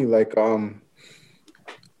home with me. Like part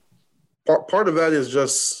of that is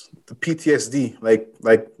just the PTSD, like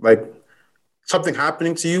something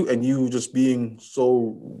happening to you and you just being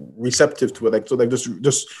so receptive to it, like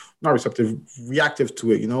just not receptive, reactive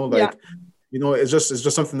to it, it's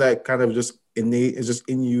just something that kind of just innate, is just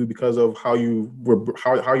in you because of how you were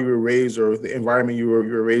raised, or the environment you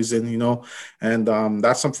were raised in, and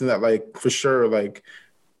that's something that, like, for sure, like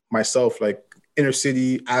myself, like inner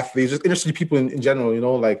city athletes, just inner city people in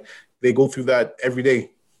general, like they go through that every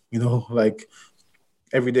day, like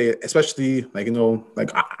every day, especially like,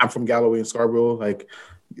 like I'm from Galloway and Scarborough, like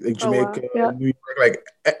Jamaica, New York, like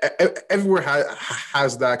everywhere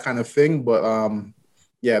has that kind of thing. But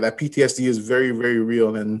that PTSD is very, very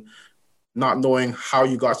real, and not knowing how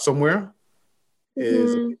you got somewhere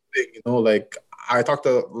is a big thing, like I talk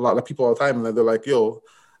to a lot of people all the time, and they're like, yo,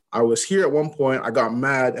 I was here at one point, I got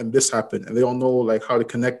mad, and this happened, and they don't know like how to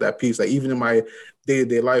connect that piece. Like even in my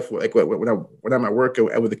day-to-day life, like when I'm at work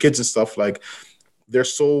and with the kids and stuff, like they're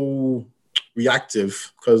so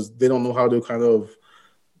reactive because they don't know how to kind of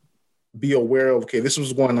be aware of, okay, this is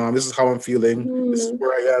what's going on, this is how I'm feeling, this is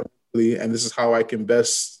where I am, and this is how I can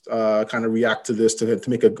best kind of react to this to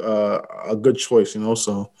make a good choice,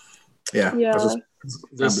 So yeah.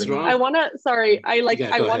 I want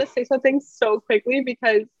to say something so quickly,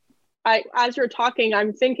 because as you're talking,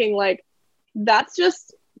 I'm thinking like that's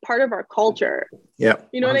just part of our culture. Yeah.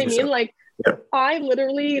 You know 100%. What I mean? Like I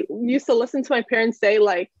literally used to listen to my parents say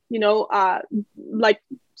like, like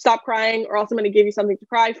stop crying or else I'm going to give you something to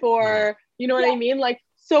cry for. You know what I mean? Like,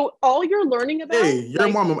 so all you're learning about. Hey, your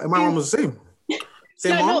mom and my mom was the same.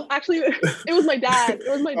 Same mom? No, actually, it was my dad. It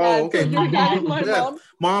was my dad. Oh, okay. So your dad and my mom.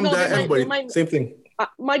 Mom, dad, everybody. Same thing.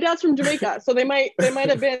 My dad's from Jamaica, so they might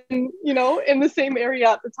have been, in the same area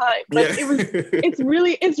at the time. But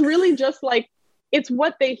it's really just like, it's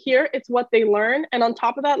what they hear, it's what they learn. And on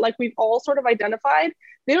top of that, like we've all sort of identified,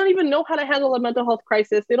 they don't even know how to handle a mental health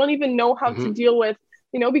crisis. They don't even know how to deal with,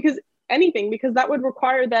 because that would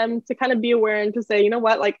require them to kind of be aware and to say, you know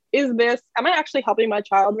what, like, am I actually helping my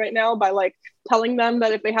child right now by like telling them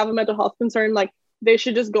that if they have a mental health concern, like they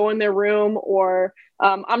should just go in their room, or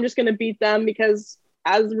I'm just going to beat them, because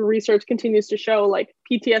as research continues to show, like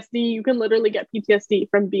PTSD, you can literally get PTSD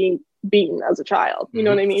from being beaten as a child. You know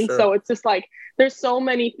what I mean? Sure. So it's just like, there's so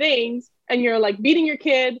many things, and you're like beating your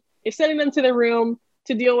kid, you're sending them to their room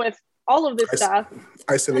to deal with all of this stuff.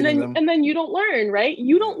 Isolating them. And then you don't learn, right?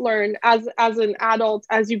 You don't learn as an adult,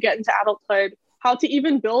 as you get into adulthood, how to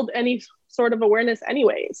even build any sort of awareness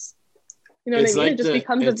anyways. You know what I mean? Like it just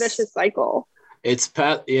becomes a vicious cycle.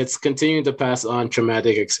 It's continuing to pass on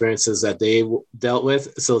traumatic experiences that they dealt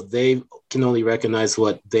with, so they can only recognize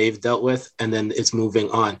what they've dealt with, and then it's moving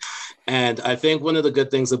on. And I think one of the good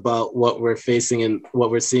things about what we're facing and what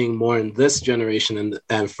we're seeing more in this generation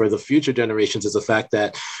and for the future generations is the fact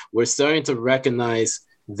that we're starting to recognize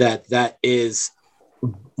that is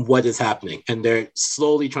what is happening, and they're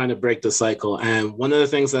slowly trying to break the cycle. And one of the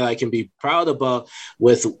things that I can be proud about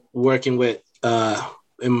with working with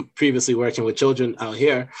and previously working with children out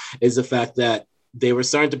here is the fact that they were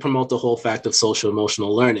starting to promote the whole fact of social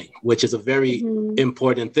emotional learning, which is a very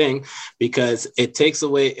important thing, because it takes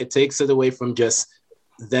it away from just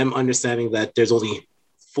them understanding that there's only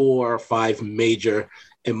 4 or 5 major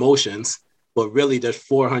emotions, but really there's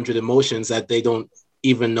 400 emotions that they don't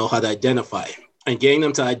even know how to identify. And getting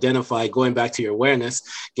them to identify, going back to your awareness,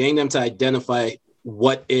 getting them to identify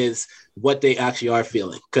what they actually are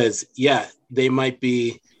feeling. Because they might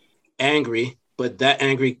be angry, but that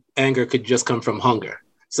anger could just come from hunger.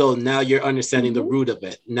 So now you're understanding the root of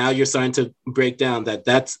it. Now you're starting to break down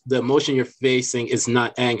that's the emotion you're facing is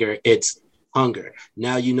not anger, it's hunger.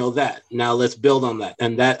 Now you know that. Now let's build on that.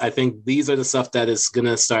 And that, I think these are the stuff that is going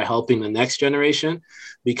to start helping the next generation,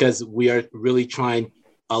 because we are really trying,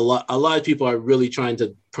 a lot of people are really trying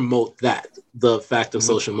to promote the fact of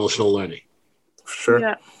social emotional learning. Sure.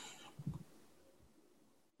 Yeah.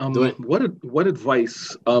 What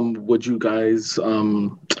advice would you guys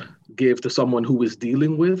give to someone who is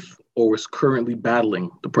dealing with or is currently battling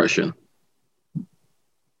depression?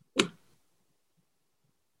 You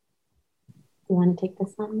want to take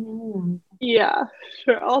this one, Mary? Yeah,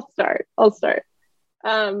 sure. I'll start.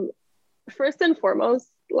 First and foremost,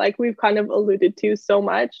 like we've kind of alluded to so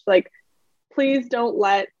much, like please don't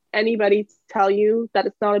let anybody tell you that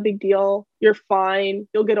it's not a big deal. You're fine.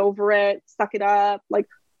 You'll get over it. Suck it up. Like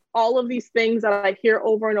all of these things that I hear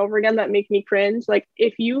over and over again that make me cringe. Like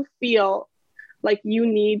if you feel like you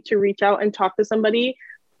need to reach out and talk to somebody,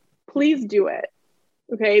 please do it.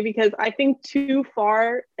 Okay. Because I think too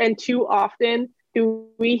far and too often do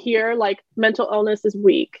we hear like mental illness is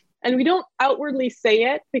weak, and we don't outwardly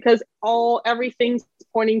say it because everything's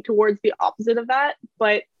pointing towards the opposite of that.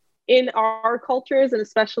 But in our cultures, and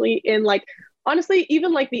especially in like, honestly,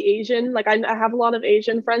 even like the Asian, like I have a lot of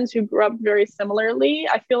Asian friends who grew up very similarly.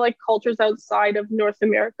 I feel like cultures outside of North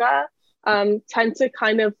America tend to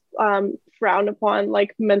kind of frown upon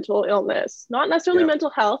like mental illness, not necessarily mental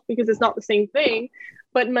health, because it's not the same thing,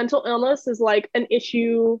 but mental illness is like an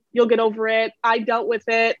issue. You'll get over it. I dealt with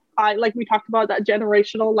it. like we talked about that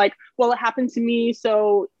generational, like, well, it happened to me,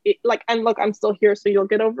 so it, like, and look, I'm still here, so you'll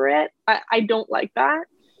get over it. I don't like that.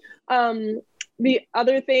 The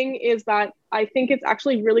other thing is that I think it's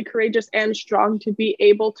actually really courageous and strong to be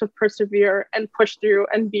able to persevere and push through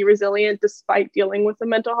and be resilient despite dealing with a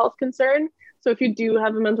mental health concern. So if you do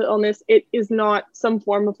have a mental illness, it is not some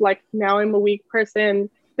form of like, now I'm a weak person,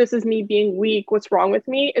 this is me being weak, what's wrong with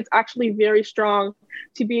me? It's actually very strong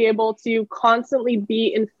to be able to constantly be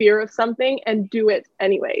in fear of something and do it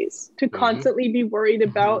anyways, to constantly be worried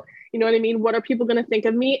about, you know what I mean? What are people going to think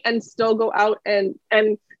of me? And still go out and,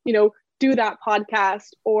 you know, do that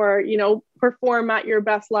podcast or, you know, perform at your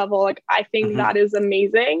best level. Like, I think that is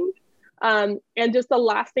amazing. And just the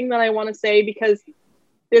last thing that I want to say, because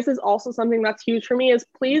this is also something that's huge for me, is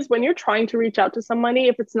please, when you're trying to reach out to somebody,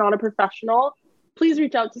 if it's not a professional, please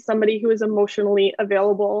reach out to somebody who is emotionally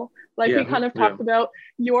available. Like we kind of talked about,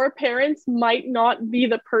 your parents might not be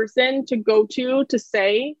the person to go to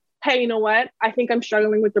say, hey, you know what? I think I'm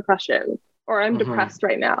struggling with depression, or I'm depressed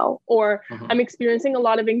right now, or I'm experiencing a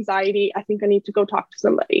lot of anxiety. I think I need to go talk to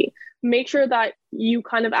somebody. Make sure that you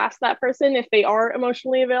kind of ask that person if they are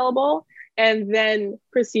emotionally available, and then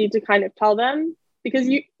proceed to kind of tell them, because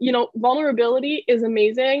you know, vulnerability is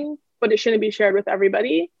amazing, but it shouldn't be shared with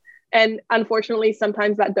everybody. And unfortunately,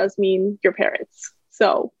 sometimes that does mean your parents.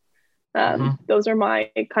 So those are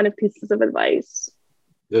my kind of pieces of advice.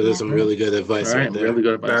 That is some really good advice right there. Really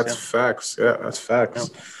good advice. That's facts. Yeah, that's facts.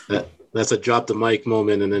 That's a drop the mic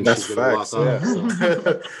moment, and then that's she's gonna facts, walk off.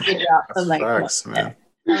 So. That's facts, man.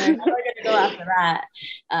 We're gonna go after that.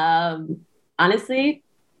 Honestly,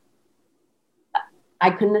 I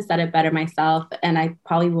couldn't have said it better myself, and I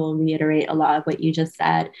probably will reiterate a lot of what you just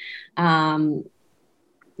said.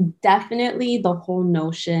 Definitely the whole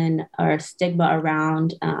notion or stigma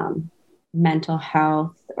around mental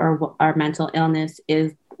health or mental illness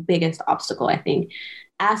is the biggest obstacle, I think.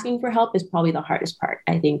 Asking for help is probably the hardest part,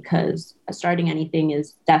 I think, because starting anything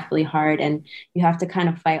is definitely hard, and you have to kind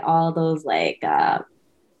of fight all those like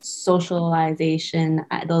socialization,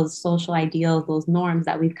 those social ideals, those norms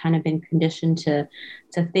that we've kind of been conditioned to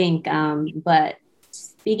think. But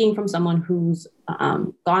speaking from someone who's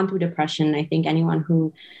gone through depression, I think anyone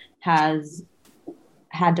who has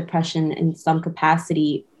had depression in some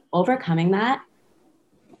capacity, overcoming that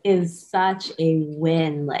is such a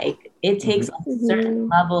win. Like, it takes a certain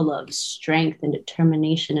level of strength and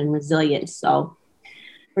determination and resilience. So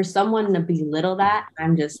for someone to belittle that,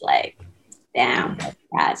 I'm just like, damn,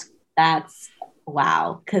 that's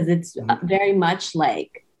wow. Because it's very much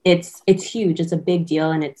like, it's huge. It's a big deal,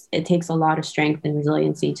 and it takes a lot of strength and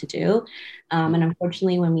resiliency to do. And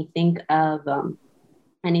unfortunately, when we think of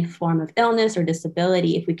any form of illness or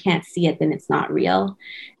disability, if we can't see it, then it's not real.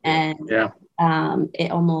 And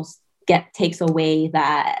it almost takes away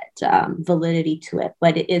that validity to it,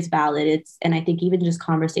 but it is valid. And I think even just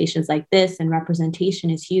conversations like this and representation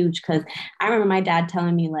is huge, because I remember my dad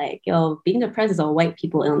telling me like, yo, being depressed is a white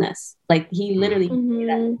people illness. Like, he literally said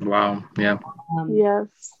that. Wow. Yeah. Yes.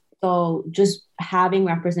 So just having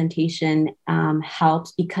representation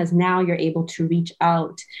helps, because now you're able to reach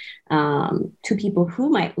out to people who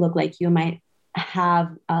might look like you, might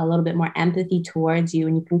have a little bit more empathy towards you,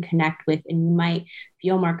 and you can connect with, and you might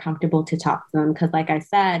feel more comfortable to talk to them. Because like I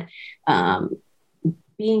said,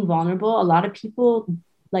 being vulnerable, a lot of people,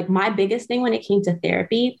 like, my biggest thing when it came to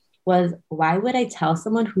therapy was, why would I tell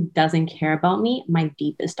someone who doesn't care about me my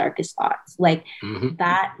deepest, darkest thoughts? Like,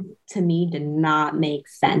 that to me did not make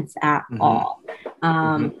sense at all.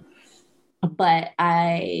 But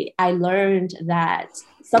I learned that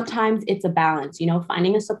sometimes it's a balance, you know,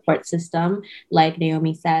 finding a support system, like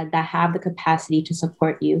Naomi said, that have the capacity to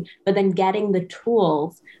support you, but then getting the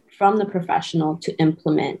tools from the professional to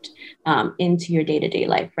implement into your day-to-day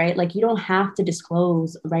life, right? Like, you don't have to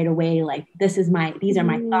disclose right away, like, these are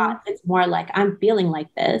my thoughts. It's more like, I'm feeling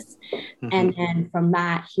like this. And then from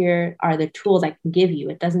that, here are the tools I can give you.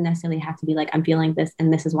 It doesn't necessarily have to be like, I'm feeling this,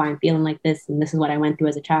 and this is why I'm feeling like this, and this is what I went through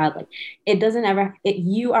as a child. Like,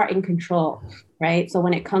 you are in control, right? So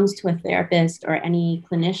when it comes to a therapist or any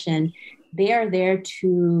clinician, they are there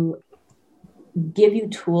to give you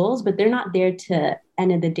tools, but they're not there to,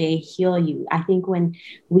 end of the day, heal you. I think when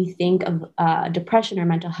we think of depression or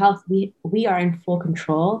mental health, we are in full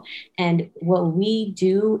control. And what we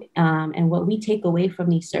do and what we take away from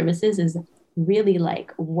these services is really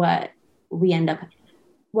like what we end up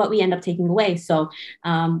taking away. So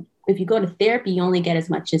if you go to therapy, you only get as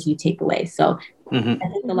much as you take away. So I think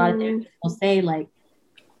a lot of therapists will say, like,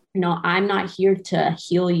 you know, I'm not here to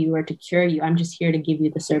heal you or to cure you. I'm just here to give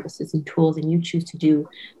you the services and tools, and you choose to do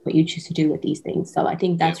what you choose to do with these things. So I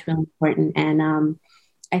think that's really important. And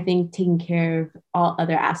I think taking care of all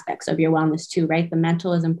other aspects of your wellness too, right? The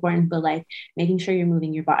mental is important, but like making sure you're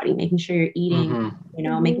moving your body, making sure you're eating,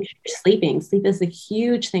 making sure you're sleeping. Sleep is a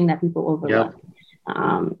huge thing that people overlook. Yep.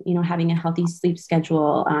 Having a healthy sleep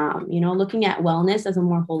schedule, looking at wellness as a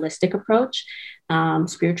more holistic approach,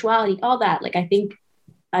 spirituality, all that. Like, I think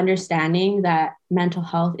understanding that mental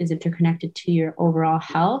health is interconnected to your overall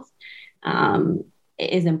health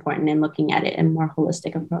is important, and looking at it in a more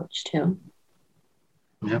holistic approach too.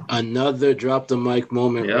 Yep. Another drop the mic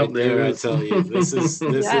moment right there. I tell you, this is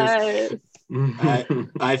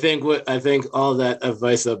I think all that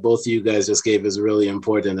advice that both of you guys just gave is really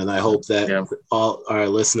important, and I hope that all our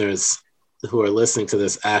listeners who are listening to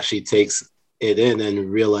this actually takes it in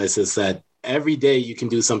and realizes that every day you can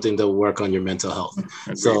do something to work on your mental health.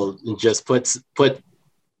 Agreed. So just put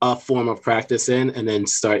a form of practice in, and then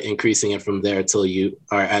start increasing it from there till you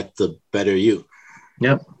are at the better you.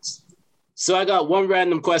 Yep. So I got one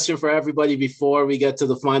random question for everybody before we get to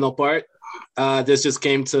the final part. This just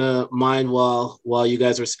came to mind while you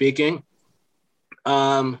guys were speaking.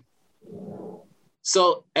 So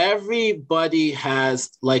everybody has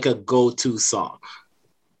like a go-to song.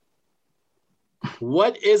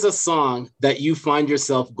 What is a song that you find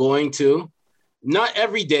yourself going to, not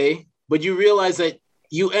every day, but you realize that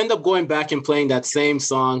you end up going back and playing that same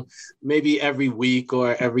song maybe every week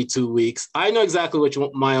or every 2 weeks? I know exactly which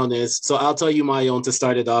my own is, so I'll tell you my own to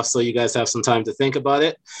start it off so you guys have some time to think about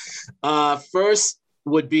it. First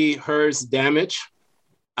would be Hers, Damage.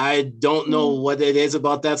 I don't know what it is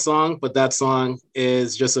about that song, but that song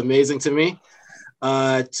is just amazing to me.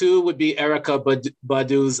 2 would be Erykah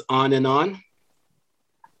Badu's On and On.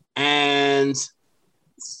 And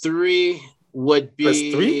 3 would be... That's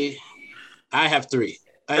 3? I have 3.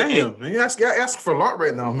 Damn, man, you're asking for a lot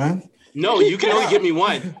right now, man. No, you can only give me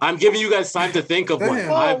 1. I'm giving you guys time to think of 1.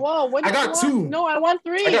 Whoa! I got 2. No, I want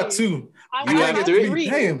 3. I got 2. You have 3?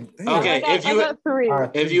 Damn. Okay, if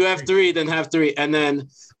you have 3, then have 3. And then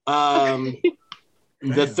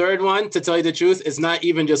the third one, to tell you the truth, is not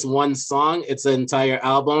even just one song. It's an entire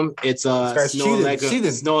album. It's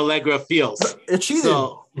Snow Allegra Feels. It's cheating.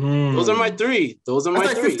 So, those are my 3. Those are my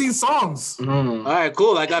 3. 15 songs. All right,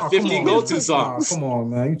 cool. I got 15 go-to songs. Come on,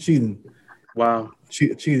 man. You cheating. Wow.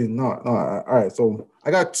 Cheating. No. All right. So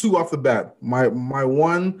I got 2 off the bat. My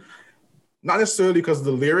one, not necessarily because of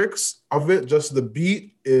the lyrics of it, just the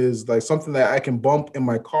beat is like something that I can bump in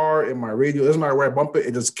my car, in my radio. It doesn't matter where I bump it.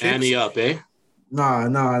 It just kicks. Annie up, eh? Nah.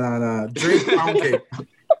 Drake Pound Cake.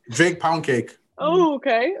 Drake Pound Cake. Oh,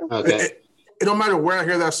 okay. It don't matter where I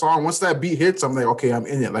hear that song. Once that beat hits, I'm like, okay, I'm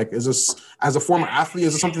in it. Like, it's just, as a former athlete,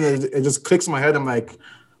 is it something that it just clicks in my head? I'm like,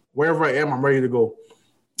 wherever I am, I'm ready to go.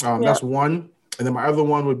 That's one. And then my other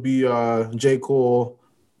one would be J. Cole,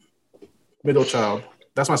 Middle Child.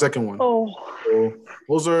 That's my second one. Oh. So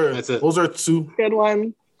those are 2. Good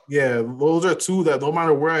one. Yeah, those are 2 that no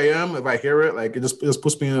matter where I am, if I hear it, like it just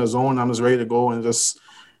puts me in a zone. I'm just ready to go, and it just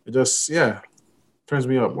turns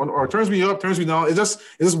me up, or turns me up, turns me down. It's just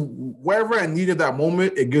wherever I needed that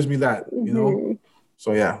moment, it gives me that, you know.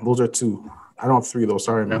 So yeah, those are 2. I don't have 3 though.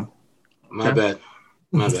 Sorry, man. My bad.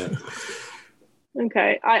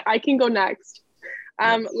 Okay, I can go next.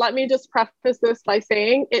 Let me just preface this by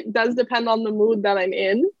saying it does depend on the mood that I'm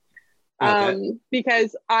in.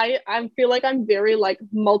 Because I feel like I'm very like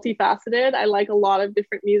multifaceted. I like a lot of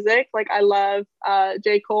different music. Like I love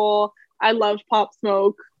J. Cole. I loved Pop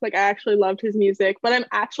Smoke. Like I actually loved his music, but I'm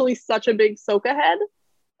actually such a big soca head.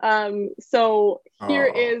 So here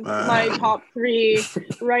is my top 3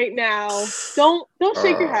 right now. Don't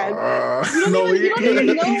shake your head. He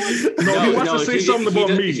wants to say something about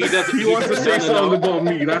me. He wants to say something about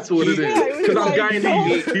me. That's what it is. Because I'm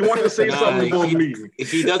Guyanese. He wants to say something about me.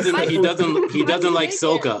 He doesn't like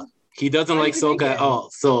soca. He doesn't like soca at all.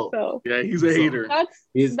 So yeah, he's a hater.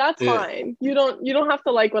 That's fine. You don't have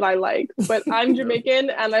to like what I like, but I'm Jamaican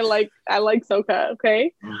and I like soca.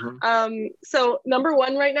 Okay. Mm-hmm. So number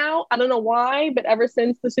 1 right now, I don't know why, but ever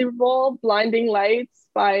since the Super Bowl, Blinding Lights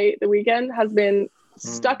by The Weeknd has been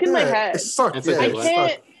stuck in my head. It's stuck. I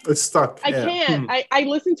can't. It's stuck. I can't. I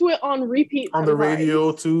listen to it on repeat on the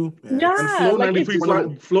radio too. Yeah.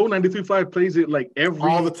 And Flow 93.5 plays it like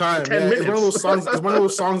all the time. 10 minutes. It's one of those songs. It's one of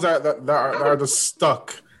those songs that are just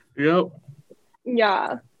stuck. Yep.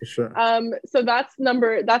 Yeah. For sure. So that's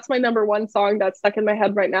my number 1 song that's stuck in my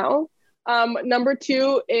head right now. Number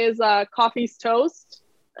 2 is Coffee's Toast.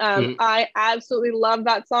 I absolutely love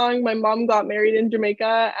that song. My mom got married in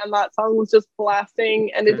Jamaica and that song was just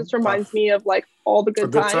blasting, and it just reminds me of like all the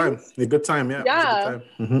good times. A good time, yeah. Yeah.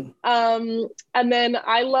 Mm-hmm. And then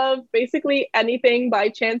I love basically anything by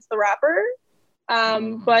Chance the Rapper.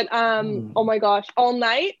 But oh my gosh, All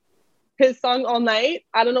Night. His song All Night.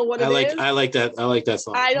 I don't know what it is. I like that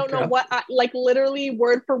song. I don't know what, like literally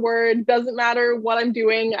word for word, doesn't matter what I'm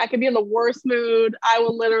doing. I could be in the worst mood. I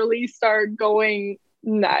will literally start going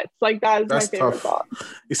nuts. Like that's my favorite song.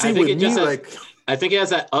 You see, with me, I think it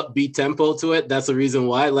has that upbeat tempo to it. That's the reason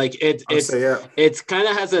why. Like it's kind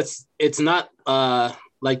of has it's not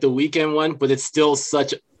like the Weeknd one, but it's still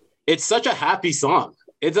such a happy song.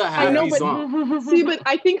 It's a happy song. See, but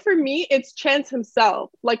I think for me, it's Chance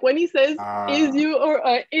himself. Like when he says, "Is you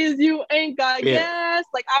or is you ain't got gas?"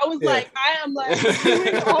 Like I was like, I am like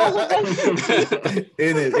doing all of that.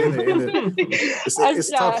 in it.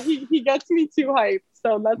 It's tough. He gets me too hyped.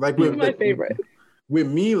 So that's like my favorite. With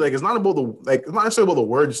me, like it's not necessarily about the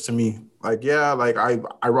words to me. Like like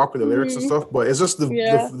I rock with the lyrics and stuff, but it's just the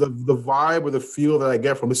vibe or the feel that I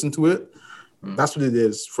get from listening to it. That's what it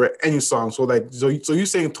is for any song. So you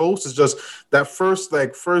saying Toast is just that first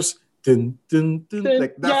dun, dun, dun,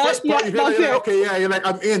 like that first part you hear, like, okay, you're like,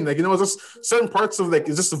 I'm in. Like, it's just certain parts of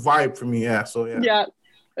it's just a vibe for me. Yeah. So yeah,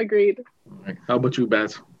 agreed. How about you,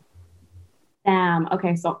 Baz?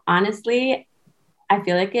 Okay, so honestly, I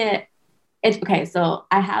feel like it's okay. So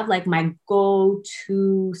I have like my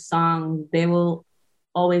go-to songs. They will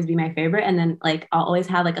always be my favorite, and then like I'll always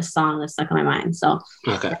have like a song that's stuck in my mind. So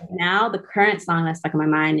now the current song that's stuck in my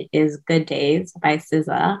mind is "Good Days" by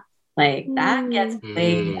SZA. Like that gets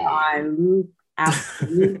played on loop after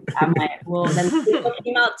loop. I'm like, well, then it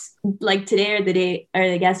came out like today or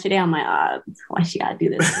yesterday. I'm like, why she gotta do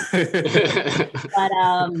this? But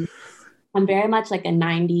I'm very much like a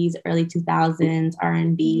 90s, early 2000s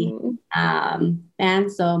R&B fan.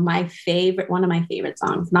 So one of my favorite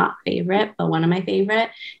songs, not favorite, but one of my favorite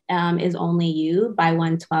is Only You by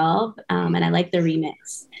 112. And I like the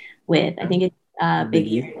remix with, I think it's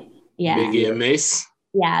Biggie. Yeah. Biggie and Mace.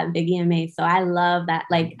 Yeah, Biggie and Mace. So I love that.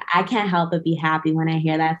 Like, I can't help but be happy when I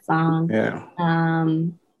hear that song. Yeah.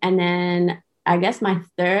 And then I guess my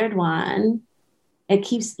third one, it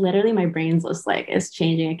keeps literally my brain's just like it's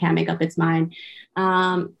changing. It can't make up its mind.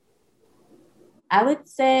 I would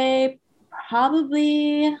say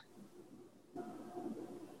probably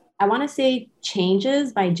I want to say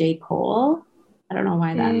Changes by J. Cole. I don't know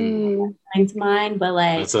why that's coming to mind, but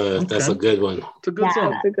like that's a good one. It's a good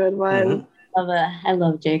song. It's a good one. I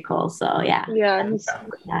love J. Cole. So yeah. Yeah.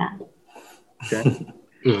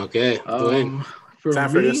 Okay. Time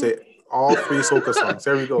for you to say all three soca songs.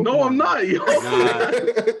 There we go. No, I'm not.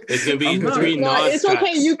 It's gonna be 3 Nas it's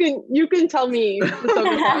okay. You can tell me the soca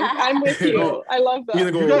songs. I'm with you. No, I love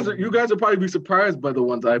that. You guys will probably be surprised by the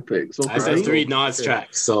ones I picked. So I said 3 Nas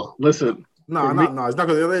tracks. So listen. No, not Nas. Not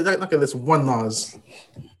gonna listen one Nas.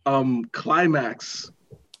 Climax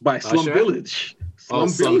by Slum Village. Slum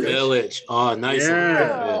Village. Oh, nice.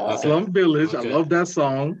 Yeah. Slum Village. Okay. I love that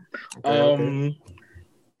song. Okay.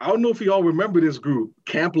 I don't know if y'all remember this group,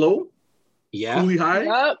 Camp Lo. Yeah. Coolie High.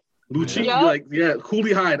 Yep. Lucci,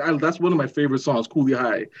 Coolie High. That's one of my favorite songs, Coolie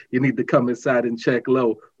High. You need to come inside and check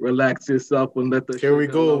low. Relax yourself and let the Here we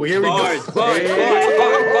go. Bars, man.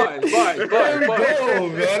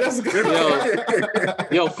 That's good.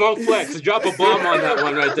 Yo, Funk Flex, drop a bomb on that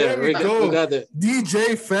one right there. We got that.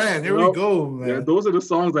 DJ Fan. Here we go, man. Yeah, those are the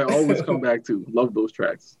songs I always come back to. Love those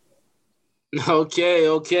tracks.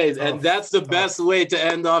 Okay. And that's the best way to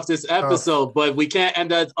end off this episode, but we can't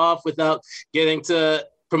end that off without getting to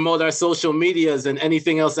promote our social medias and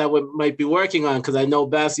anything else that we might be working on, because I know,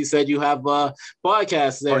 Bass, you said you have a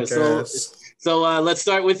podcast there. So let's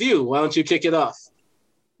start with you. Why don't you kick it off?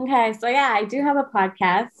 Okay, so yeah, I do have a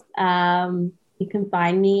podcast. You can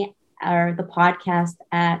find me or the podcast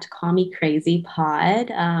at Call Me Crazy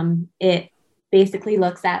Pod. It basically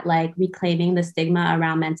looks at like reclaiming the stigma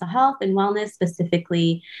around mental health and wellness,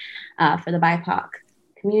 specifically for the BIPOC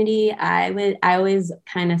community. I always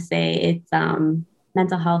kind of say it's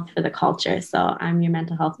mental health for the culture. So I'm your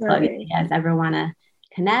mental health plug if you guys ever want to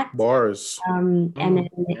connect. Bars. And then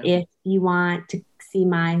if you want to see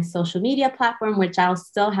my social media platform, which I'll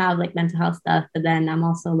still have like mental health stuff, but then I'm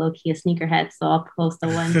also low-key a sneakerhead, so I'll post a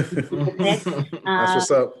one. That's what's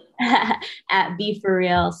up. At Be For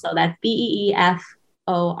Real. So that's BEEFOREAL.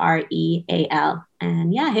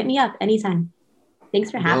 And yeah, hit me up anytime. Thanks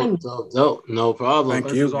for having me. Dope. No problem.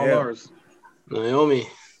 Thank you. All ours. Naomi.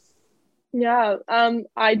 Yeah,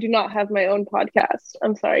 I do not have my own podcast.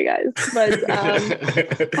 I'm sorry, guys, but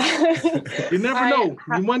you never know.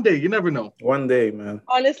 One day, you never know. One day, man.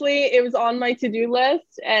 Honestly, it was on my to-do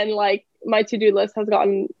list, and like my to-do list has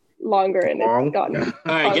gotten longer and it's gotten all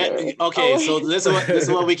right. So this is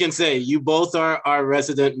what we can say. You both are our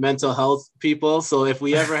resident mental health people. So if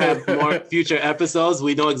we ever have more future episodes,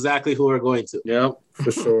 we know exactly who we're going to. Yeah,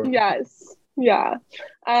 for sure. Yes. Yeah.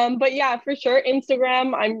 But yeah, for sure.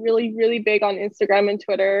 Instagram. I'm really, really big on Instagram and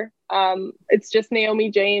Twitter. It's just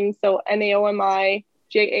Naomi James. So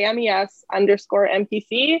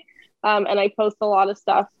NaomiJames_MPC. And I post a lot of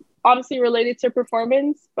stuff, obviously related to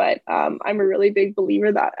performance, but I'm a really big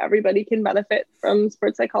believer that everybody can benefit from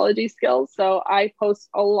sports psychology skills. So I post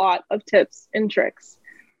a lot of tips and tricks.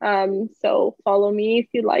 So follow me if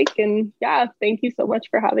you like. And yeah, thank you so much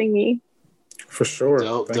for having me. For sure.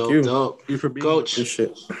 Thank you. Dope. You for being Coach. Good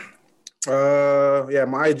shit. Yeah,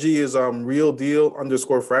 my IG is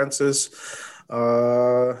realdeal_Francis.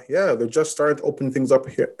 Yeah, they're just starting to open things up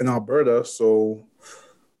here in Alberta. So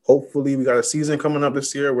hopefully we got a season coming up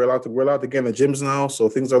this year. We're allowed to get in the gyms now, so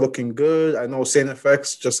things are looking good. I know Saint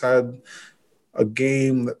FX just had a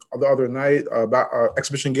game the other night,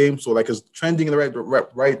 exhibition game. So like it's trending in the right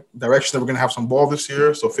direction that we're gonna have some ball this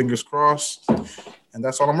year. So fingers crossed. And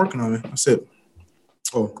that's all I'm working on. That's it.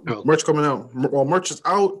 Oh, merch coming out. Well, merch is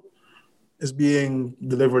out. It's being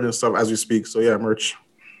delivered and stuff as we speak. So yeah, merch.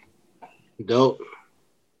 Dope.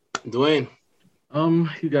 Dwayne.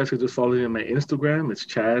 You guys can just follow me on my Instagram. It's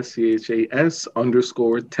Chaz,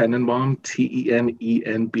 CHAS_Tenenbaum,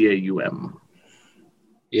 TENENBAUM.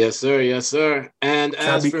 Yes, sir. And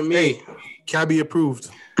as for me, Cabby approved.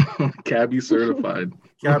 Cabby certified.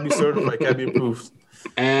 Cabby approved.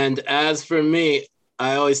 And as for me,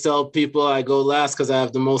 I always tell people I go last because I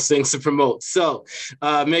have the most things to promote. So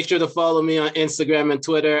make sure to follow me on Instagram and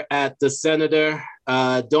Twitter at The Senator.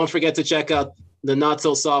 Don't forget to check out the Not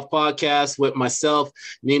So Soft podcast with myself,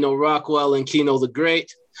 Nino Rockwell, and Kino the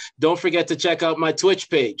Great. Don't forget to check out my Twitch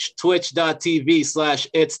page,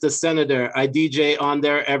 twitch.tv/It's The Senator. I DJ on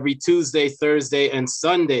there every Tuesday, Thursday, and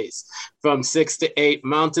Sundays from 6 to 8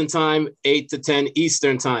 Mountain Time, 8 to 10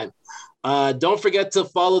 Eastern Time. Don't forget to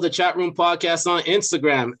follow the Chat Room Podcast on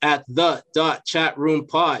Instagram at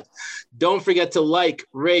the.chatroompod. Don't forget to like,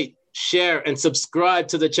 rate, share, and subscribe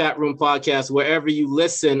to the Chat Room Podcast wherever you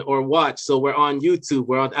listen or watch. So we're on YouTube,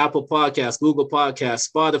 we're on Apple Podcasts, Google Podcasts,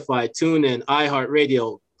 Spotify, TuneIn,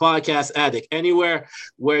 iHeartRadio, Podcast Addict. Anywhere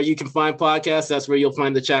where you can find podcasts, that's where you'll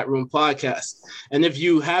find the Chat Room Podcast. And if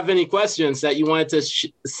you have any questions that you wanted to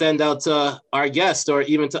send out to our guest or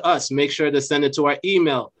even to us, make sure to send it to our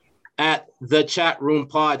email at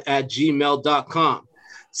thechatroompod@gmail.com.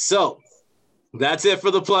 So that's it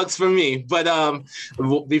for the plugs for me. But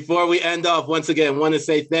before we end off, once again, want to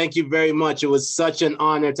say thank you very much. It was such an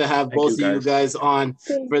honor to have both of you guys on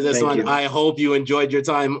for this one. I hope you enjoyed your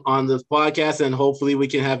time on this podcast, and hopefully we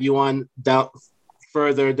can have you on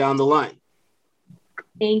further down the line.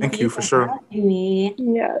 Thank you for sure. having me.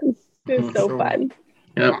 Yes, it was so fun.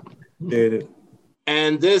 Yep. Did it.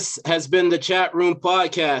 And this has been the Chat Room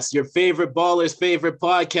Podcast, your favorite baller's favorite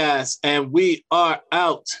podcast. And we are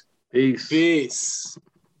out. Peace. Peace.